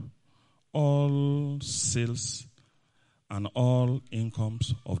all sales and all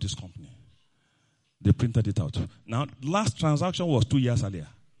incomes of this company. They printed it out. Now, last transaction was 2 years earlier.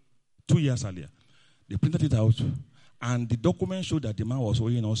 2 years earlier. They printed it out, and the document showed that the man was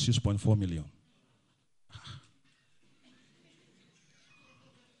owing us 6.4 million.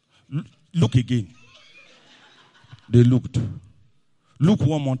 Look again. They looked. Look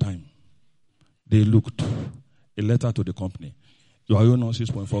one more time. They looked. A letter to the company. You are owing us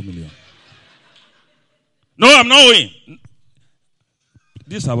 6.4 million. No, I'm not owing.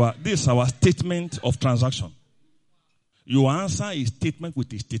 This is our statement of transaction. You answer a statement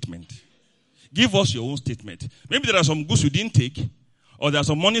with a statement. Give us your own statement. Maybe there are some goods you didn't take, or there are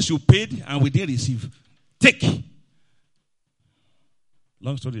some monies you paid and we didn't receive. Take.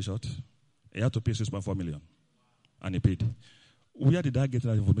 Long story short, he had to pay 6.4 million. And he paid. Where did I get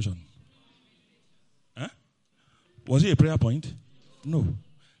that information? Huh? Was it a prayer point? No.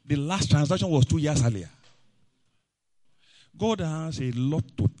 The last transaction was 2 years earlier. God has a lot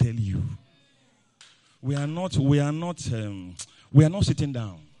to tell you. We are not sitting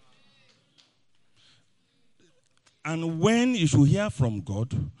down. And when you should hear from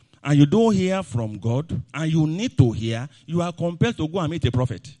God, and you don't hear from God, and you need to hear, you are compelled to go and meet a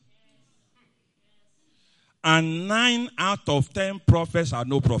prophet. And 9 out of 10 prophets are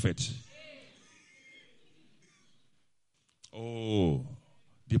no prophets. Oh,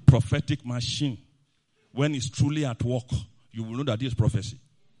 the prophetic machine, when it's truly at work, you will know that this is prophecy.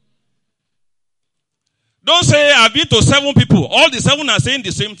 Don't say, I've been to 7 people. All the 7 are saying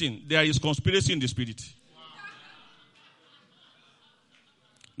the same thing. There is conspiracy in the spirit.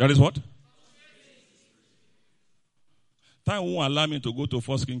 That is what? Time won't allow me to go to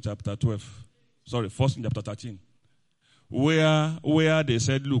 1 Kings chapter 12. Sorry, 1 Kings chapter 13. Where they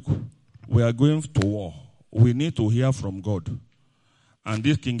said, look, we are going to war. We need to hear from God. And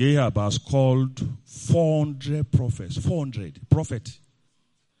this King Ahab has called 400 prophets. 400 prophets.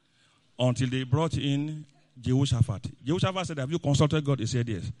 Until they brought in Jehoshaphat. Jehoshaphat said, have you consulted God? He said,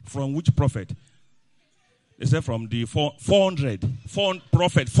 yes. From which prophet? They said, from the 400.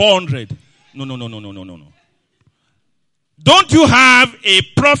 Prophet, 400. No. Don't you have a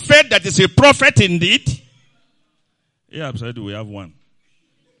prophet that is a prophet indeed? Ahab said, we have one.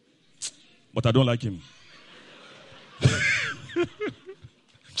 But I don't like him. I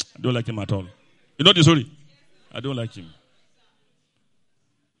don't like him at all. You know the story? I don't like him.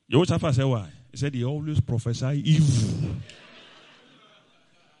 Jehoshaphat said, why? He said he always prophesy evil.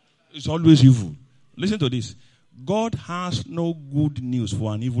 It's always evil. Listen to this. God has no good news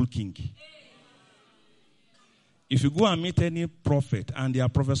for an evil king. If you go and meet any prophet and they are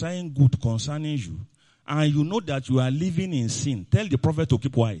prophesying good concerning you, and you know that you are living in sin, tell the prophet to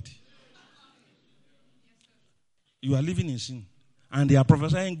keep quiet. You are living in sin, and they are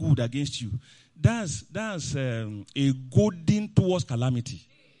prophesying good against you. That's a goading towards calamity.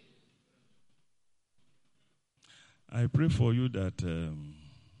 I pray for you that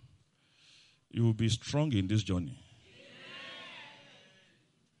you will be strong in this journey.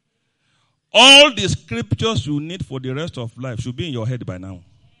 All the scriptures you need for the rest of life should be in your head by now.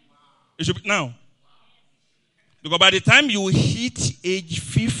 It should be now. Because by the time you hit age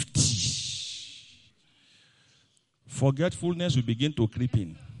 50, forgetfulness will begin to creep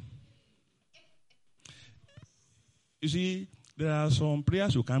in. You see, there are some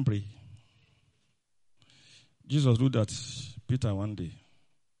prayers you can't pray. Jesus did that. Peter one day.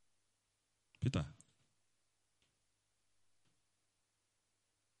 Peter.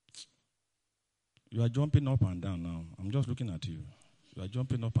 You are jumping up and down now. I'm just looking at you. You are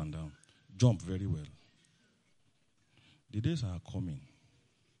jumping up and down. Jump very well. The days are coming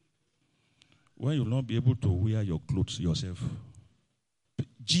when you will not be able to wear your clothes yourself.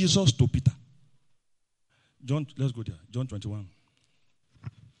 Jesus to Peter. John, let's go there. John 21.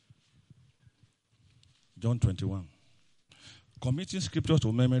 John 21. Committing scriptures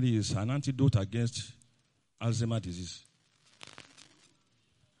to memory is an antidote against Alzheimer's disease.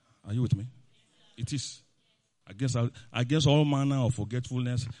 Are you with me? It is. Against all manner of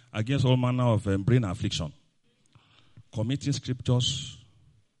forgetfulness, against all manner of brain affliction. Committing scriptures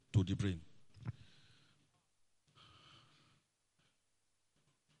to the brain.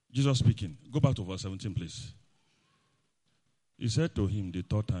 Jesus speaking. Go back to verse 17, please. He said to him the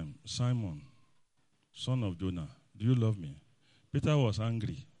third time, Simon, son of Jonah, do you love me? Peter was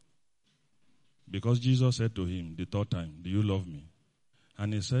angry because Jesus said to him the third time, do you love me?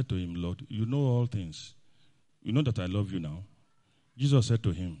 And he said to him, Lord, you know all things. You know that I love you now. Jesus said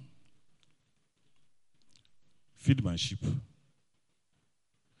to him, feed my sheep.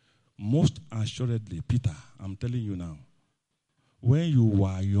 Most assuredly, Peter, I'm telling you now, when you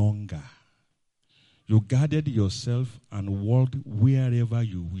were younger, you guarded yourself and walked wherever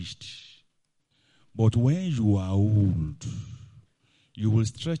you wished. But when you are old, you will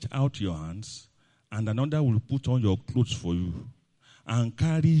stretch out your hands, and another will put on your clothes for you and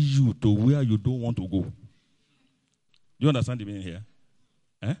carry you to where you don't want to go. Do you understand the meaning here?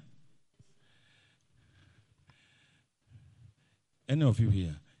 Eh? Any of you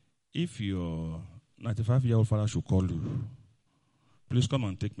here, if your 95-year-old father should call you, please come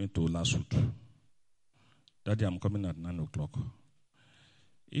and take me to Lasut. Daddy, I'm coming at 9 o'clock.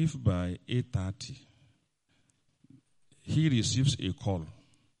 If by 8:30 he receives a call,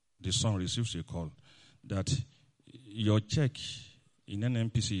 the son receives a call, that your check in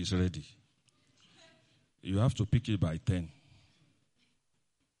NMPC is ready, you have to pick it by 10.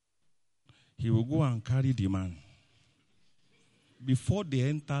 He will go and carry the man. Before they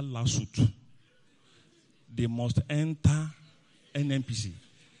enter Lasut, they must enter NMPC.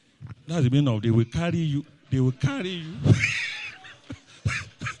 That's the meaning of they will carry you. They will carry you.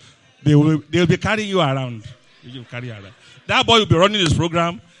 they will be carrying you around. That boy will be running this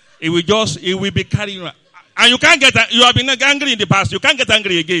program. It will be carrying you. And you can't get, you have been angry in the past. You can't get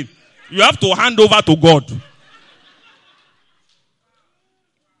angry again. You have to hand over to God.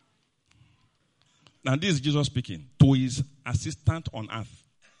 Now this is Jesus speaking to his assistant on earth.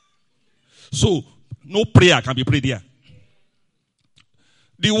 So, no prayer can be prayed here.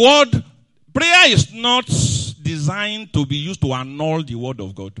 The word, prayer is not designed to be used to annul the word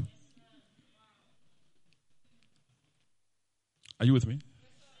of God. Are you with me?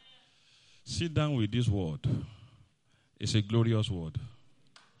 Sit down with this word. It's a glorious word.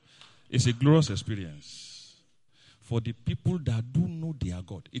 It's a glorious experience for the people that do know their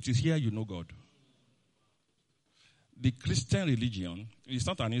God. It is here you know God. The Christian religion is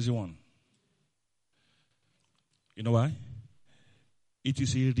not an easy one. You know why? It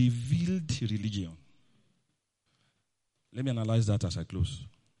is a revealed religion. Let me analyze that as I close.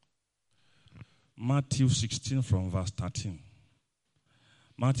 Matthew 16 from verse 13.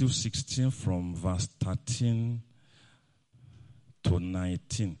 Matthew 16 from verse 13 to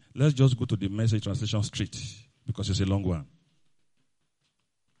 19. Let's just go to the Message translation straight because it's a long one.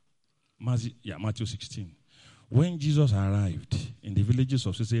 Matthew 16. When Jesus arrived in the villages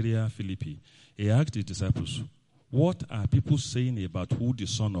of Caesarea Philippi, he asked his disciples, "What are people saying about who the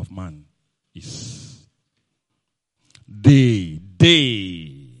Son of Man is?" They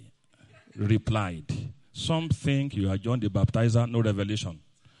replied, "Some think you are John the Baptizer, no revelation."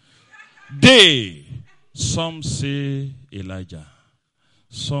 Some say Elijah.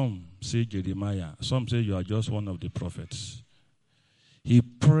 Some say Jeremiah. Some say you are just one of the prophets. He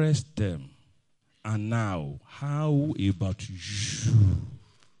pressed them. And now, how about you?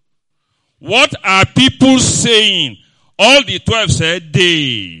 What are people saying? All the 12 said,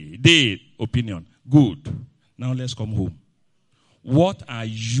 they, opinion. Good. Now let's come home. What are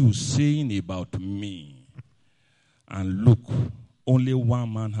you saying about me? And look, only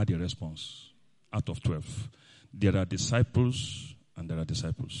one man had a response out of 12. There are disciples and there are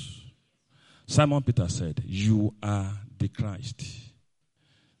disciples. Simon Peter said, "You are the Christ,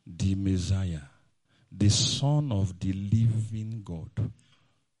 the Messiah, the Son of the living God."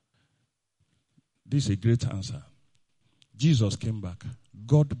 This is a great answer. Jesus came back.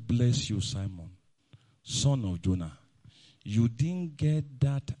 "God bless you, Simon, son of Jonah. You didn't get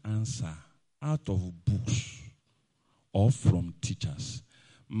that answer out of books or from teachers.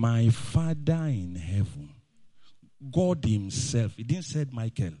 My Father in heaven, God himself," he didn't send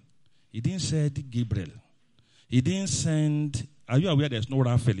Michael. He didn't send Gabriel. He didn't send, are you aware there's no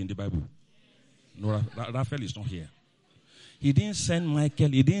Raphael in the Bible? No, Raphael is not here. He didn't send Michael.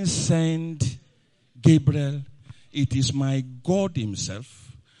 He didn't send Gabriel. It is my God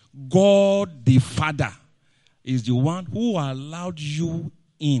himself. God the Father is the one who allowed you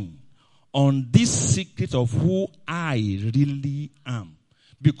in on this secret of who I really am.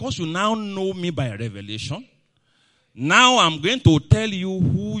 Because you now know me by revelation, now I'm going to tell you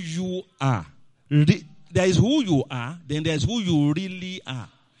who you are. There is who you are, then there's who you really are.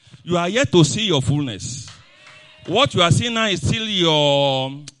 You are yet to see your fullness. What you are seeing now is still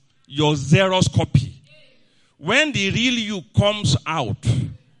your Xerox copy. When the real you comes out,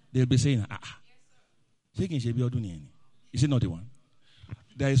 they'll be saying, is it not the one?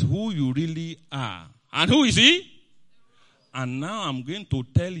 There is who you really are. And who is he? And now I'm going to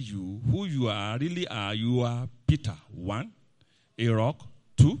tell you who you are, really are. You are Peter, 1, a rock,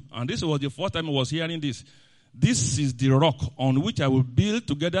 2. And this was the first time I was hearing this. This is the rock on which I will build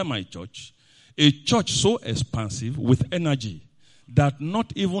together my church. A church so expansive with energy that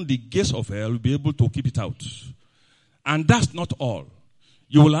not even the gates of hell will be able to keep it out. And that's not all.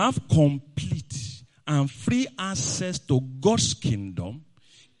 You will have complete and free access to God's kingdom,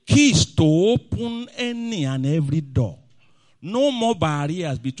 keys to open any and every door. No more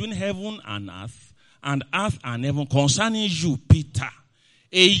barriers between heaven and earth and heaven concerning you, Peter.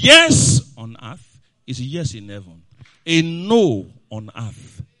 A yes on earth is a yes in heaven. A no on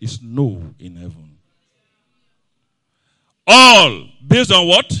earth is no in heaven. All based on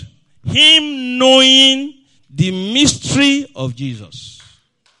what? Him knowing the mystery of Jesus.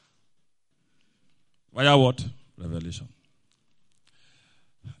 Via what? Revelation.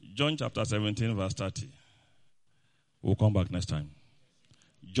 John chapter 17 verse 30. We'll come back next time.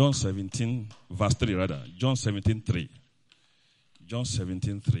 John 17 verse 3 rather. John 17 3. John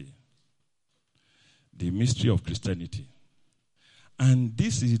 17 3. The mystery of Christianity. And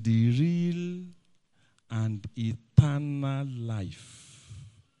this is the real and eternal life.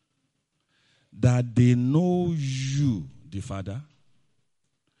 That they know you, the Father,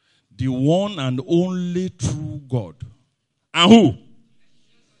 the one and only true God. And who?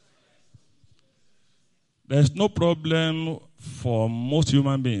 There's no problem for most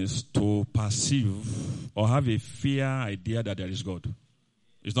human beings to perceive or have a fair idea that there is God.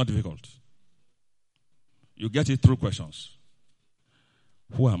 It's not difficult. You get it through questions.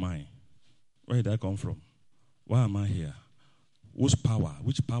 Who am I? Where did I come from? Why am I here? Whose power?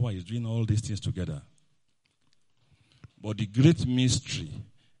 Which power is doing all these things together? But the great mystery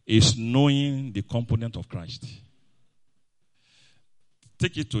is knowing the component of Christ.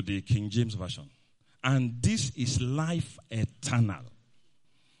 Take it to the King James Version. And this is life eternal,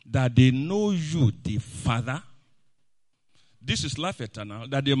 that they know you, the Father. This is life eternal,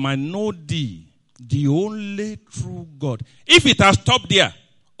 that they might know thee, the only true God. If it has stopped there,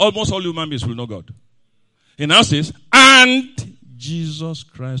 almost all human beings will know God. He now says, and Jesus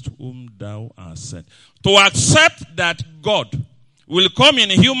Christ whom thou hast sent. To accept that God will come in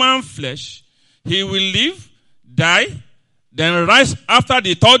human flesh. He will live, die, then rise after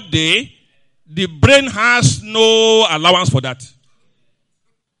the third day. The brain has no allowance for that.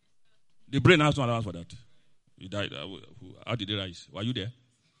 The brain has no allowance for that. He died. How did he rise? Were you there?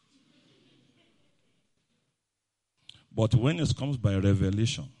 But when it comes by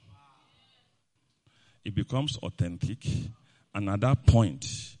revelation, it becomes authentic. And at that point,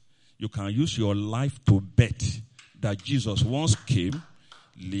 you can use your life to bet that Jesus once came,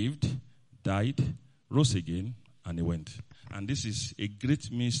 lived, died, rose again, and he went. And this is a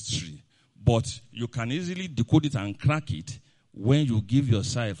great mystery. But you can easily decode it and crack it when you give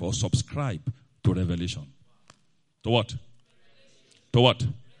yourself or subscribe to revelation. To what? To what?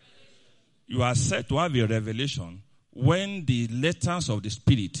 You are said to have a revelation when the letters of the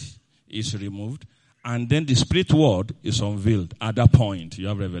Spirit is removed and then the Spirit word is unveiled. At that point, you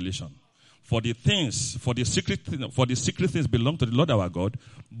have revelation. For the secret things belong to the Lord our God,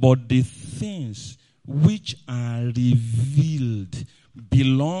 but the things which are revealed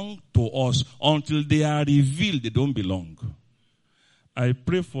belong to us. Until they are revealed, they don't belong. I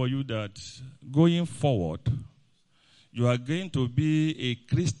pray for you that going forward, you are going to be a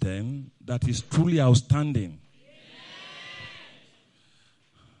Christian that is truly outstanding.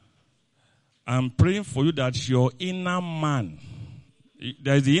 I'm praying for you that your inner man,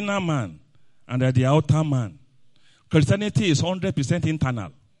 there is the inner man and there is the outer man. Christianity is 100%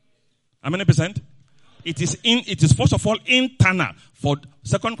 internal. How many percent? It is first of all internal. For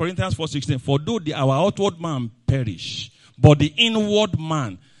 2 Corinthians 4:16, for though our outward man perish, but the inward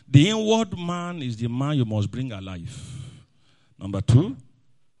man is the man you must bring alive. Number 2,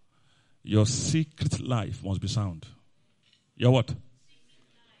 your secret life must be sound. Your what?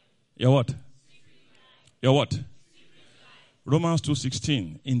 Your what? Your what? Romans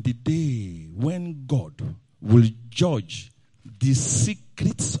 2:16. In the day when God will judge the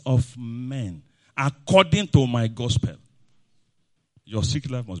secrets of men according to my gospel. Your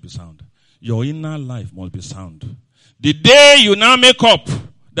secret life must be sound. Your inner life must be sound. The day you now make up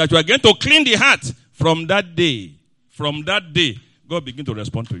that you are going to clean the heart, from that day, God begins to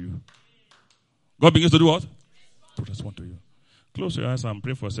respond to you. God begins to do what? To respond to you. Close your eyes and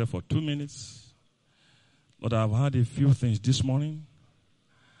pray for yourself for 2 minutes. Lord, I've had a few things this morning.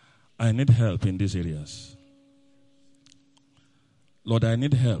 I need help in these areas. Lord, I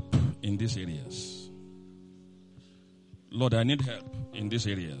need help in these areas. Lord, I need help in these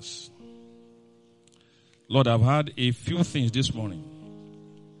areas. Lord, I've had a few things this morning.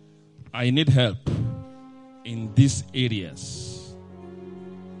 I need help in these areas.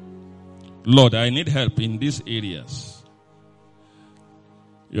 Lord, I need help in these areas.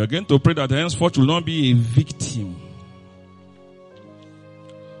 You are going to pray that henceforth you will not be a victim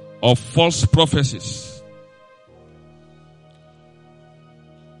of false prophecies.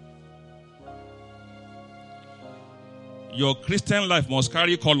 Your Christian life must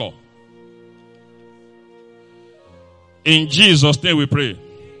carry color. In Jesus' name we pray.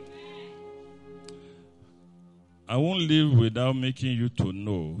 I won't live without making you to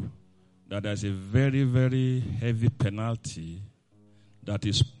know that there's a very, very heavy penalty that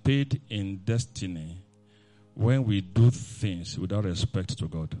is paid in destiny when we do things without respect to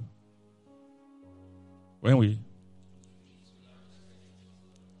God.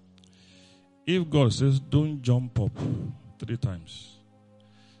 If God says, don't jump up 3 times,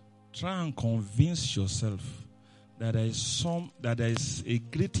 try and convince yourself that there is a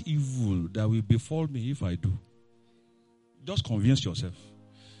great evil that will befall me if I do. Just convince yourself.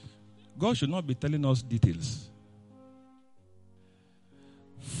 God should not be telling us details.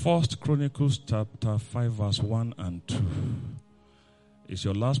 1 Chronicles chapter 5 verse 1 and 2 is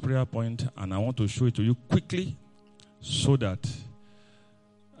your last prayer point, and I want to show it to you quickly so that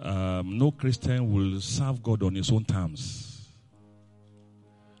no Christian will serve God on his own terms.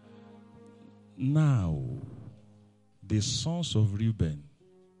 Now, the sons of Reuben,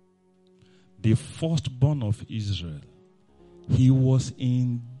 the firstborn of Israel, he was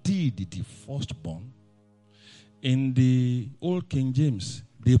indeed the firstborn. In the Old King James,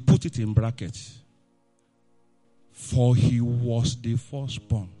 they put it in brackets. For he was the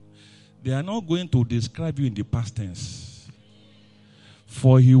firstborn. They are not going to describe you in the past tense.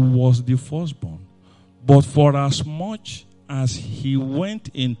 For he was the firstborn. But for as much as he went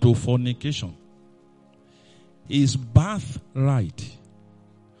into fornication, his birthright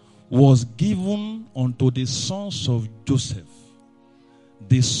was given unto the sons of Joseph,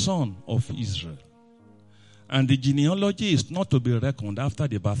 the son of Israel. And the genealogy is not to be reckoned after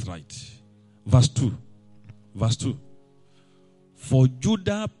the birthright. Verse 2. For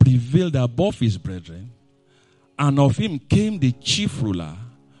Judah prevailed above his brethren, And of him came the chief ruler,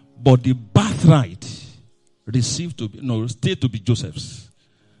 but the birthright stayed to be Joseph's.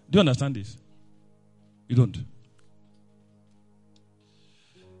 Do you understand this? You don't.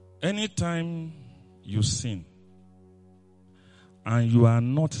 Anytime you sin and you are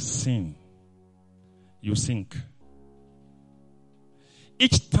not sin, you sink.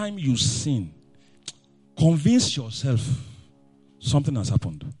 Each time you sin, convince yourself something has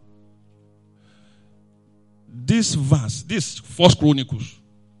happened. This verse, this First Chronicles,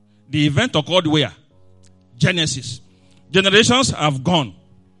 the event occurred where? Genesis. Generations have gone.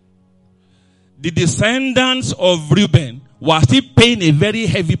 The descendants of Reuben were still paying a very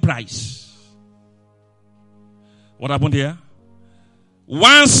heavy price. What happened here?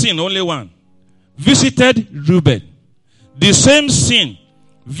 One sin, only one, visited Reuben. The same sin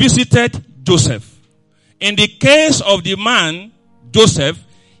visited Joseph. In the case of the man, Joseph,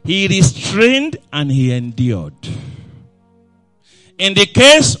 he restrained and he endured. In the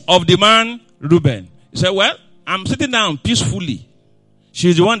case of the man, Reuben, he said, well, I'm sitting down peacefully.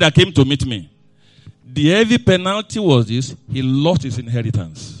 She's the one that came to meet me. The heavy penalty was this: he lost his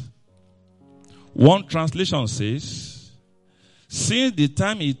inheritance. One translation says, since the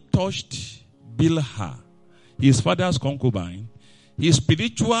time he touched Bilhah, his father's concubine, his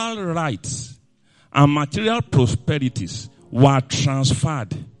spiritual rights and material prosperities were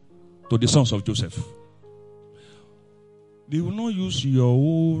transferred to the sons of Joseph. They will not use your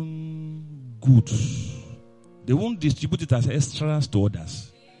own goods. They won't distribute it as extras to others.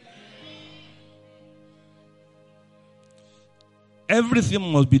 Everything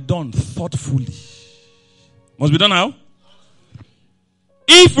must be done thoughtfully. Must be done how?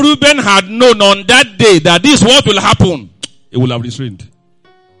 If Reuben had known on that day that this what will happen, he would have restrained.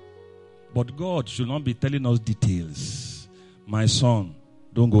 But God should not be telling us details. My son,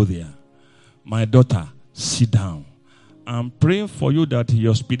 don't go there. My daughter, sit down. I'm praying for you that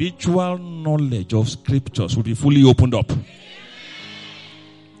your spiritual knowledge of scriptures will be fully opened up.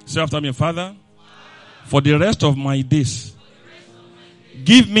 Say after me, Father, for the rest of my days,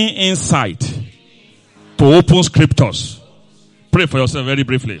 give me insight to open scriptures. Pray for yourself very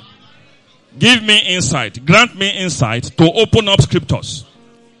briefly. Give me insight. Grant me insight to open up scriptures.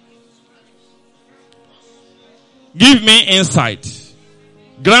 Give me insight.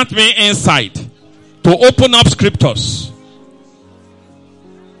 Grant me insight to open up scriptures.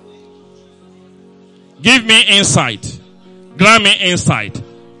 Give me insight. Grant me insight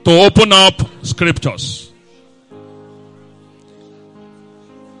to open up scriptures.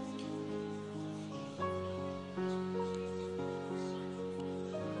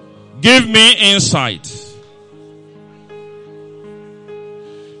 Give me insight.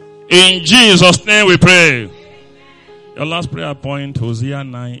 In Jesus' name we pray. Your last prayer point, Hosea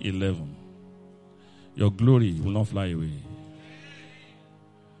 9:11. Your glory will not fly away.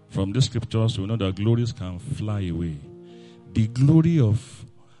 From these scriptures, we know that glories can fly away. The glory of,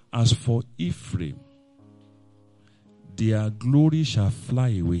 as for Ephraim, their glory shall fly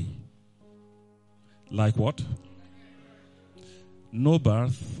away. Like what? No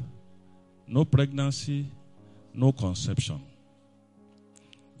birth, no pregnancy, no conception.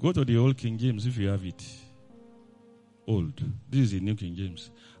 Go to the old King James if you have it. Old. This is the New King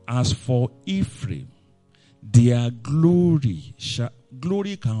James. As for Ephraim, their glory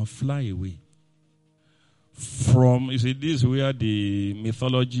can fly away. From, you see, this is where the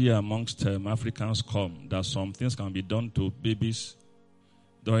mythology amongst Africans come, that some things can be done to babies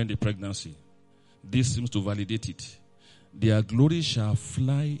during the pregnancy. This seems to validate it. Their glory shall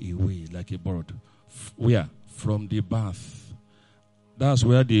fly away like a bird. Where? From the birth. That's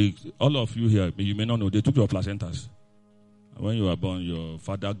where all of you here, you may not know, they took your placentas. When you were born, your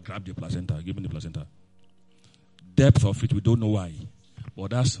father grabbed the placenta, gave me the placenta. Depth of it, we don't know why.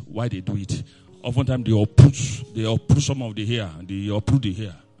 But that's why they do it. Oftentimes they uproot some of the hair, and they uproot the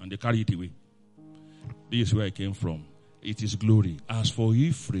hair, and they carry it away. This is where it came from. It is glory. As for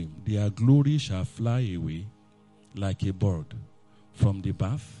Ephraim, their glory shall fly away like a bird from the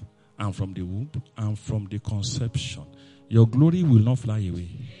birth, and from the womb, and from the conception. Your glory will not fly away.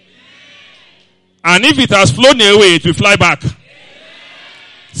 And if it has flown away, it will fly back.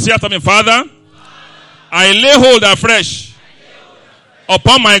 Say after me, Father, I lay hold afresh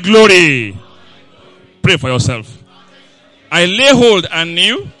upon my glory. Pray for yourself. I lay hold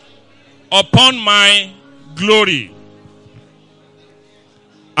anew upon my glory.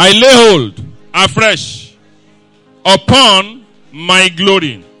 I lay hold afresh upon my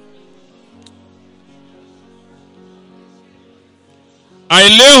glory. I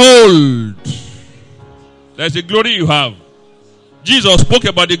lay hold. There's the glory you have. Jesus spoke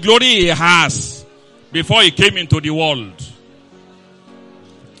about the glory he has. before he came into the world.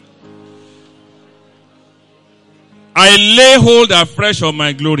 I lay hold afresh on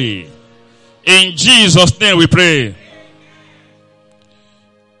my glory. In Jesus' name we pray.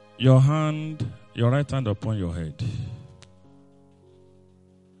 Your right hand upon your head.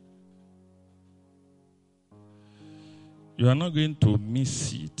 You are not going to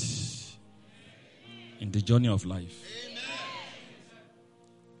miss it in the journey of life.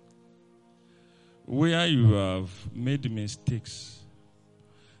 Where you have made mistakes,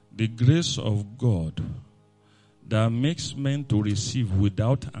 the grace of God that makes men to receive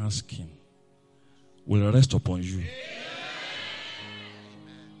without asking will rest upon you.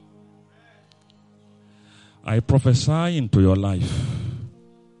 I prophesy into your life.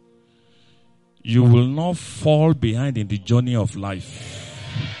 You will not fall behind in the journey of life.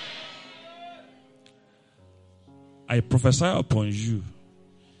 I prophesy upon you.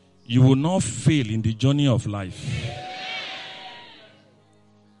 You will not fail in the journey of life.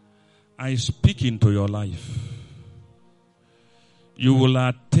 I speak into your life. You will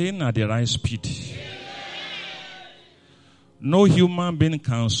attain at the right speed. No human being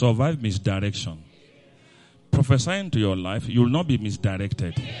can survive misdirection. Prophesying to your life, you will not be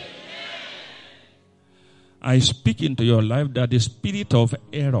misdirected. I speak into your life that the spirit of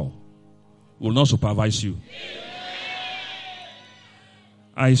error will not supervise you.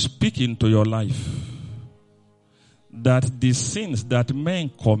 I speak into your life that the sins that men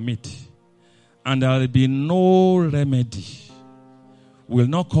commit and there will be no remedy will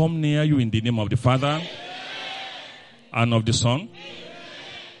not come near you in the name of the Father and of the Son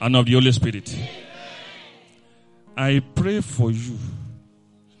and of the Holy Spirit. I pray for you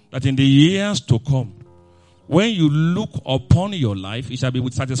that in the years to come, when you look upon your life, it shall be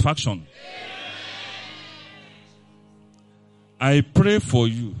with satisfaction. I pray for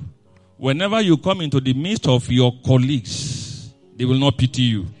you. Whenever you come into the midst of your colleagues, they will not pity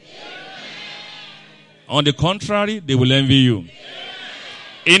you. On the contrary, they will envy you.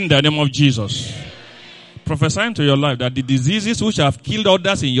 In the name of Jesus. Prophesying to your life that the diseases which have killed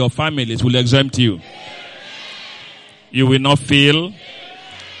others in your families will exempt you. You will not fail.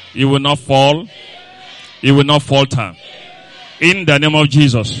 You will not fall. You will not falter. In the name of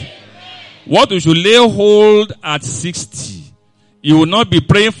Jesus. What you should lay hold at 60, you will not be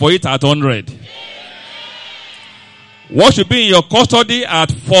praying for it at 100. What should be in your custody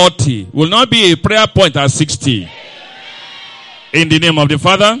at 40 will not be a prayer point at 60. In the name of the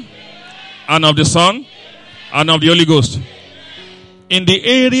Father, and of the Son, and of the Holy Ghost. In the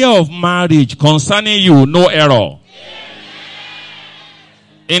area of marriage concerning you, no error.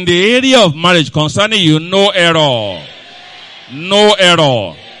 In the area of marriage concerning you, no error. No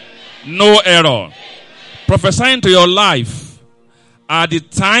error. No error. Prophesying to your life, at the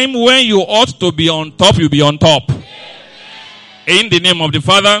time when you ought to be on top, you'll be on top. In the name of the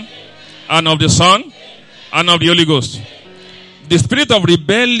Father, and of the Son, and of the Holy Ghost. The spirit of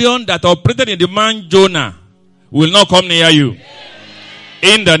rebellion that operated in the man Jonah will not come near you.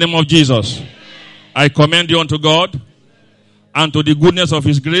 In the name of Jesus. I commend you unto God and to the goodness of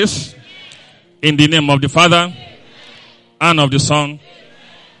His grace, in the name of the Father, and of the Son,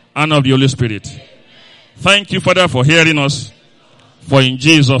 and of the Holy Spirit. Thank you, Father, for hearing us. For in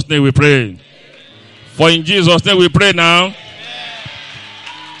Jesus' name we pray. For in Jesus' name we pray now.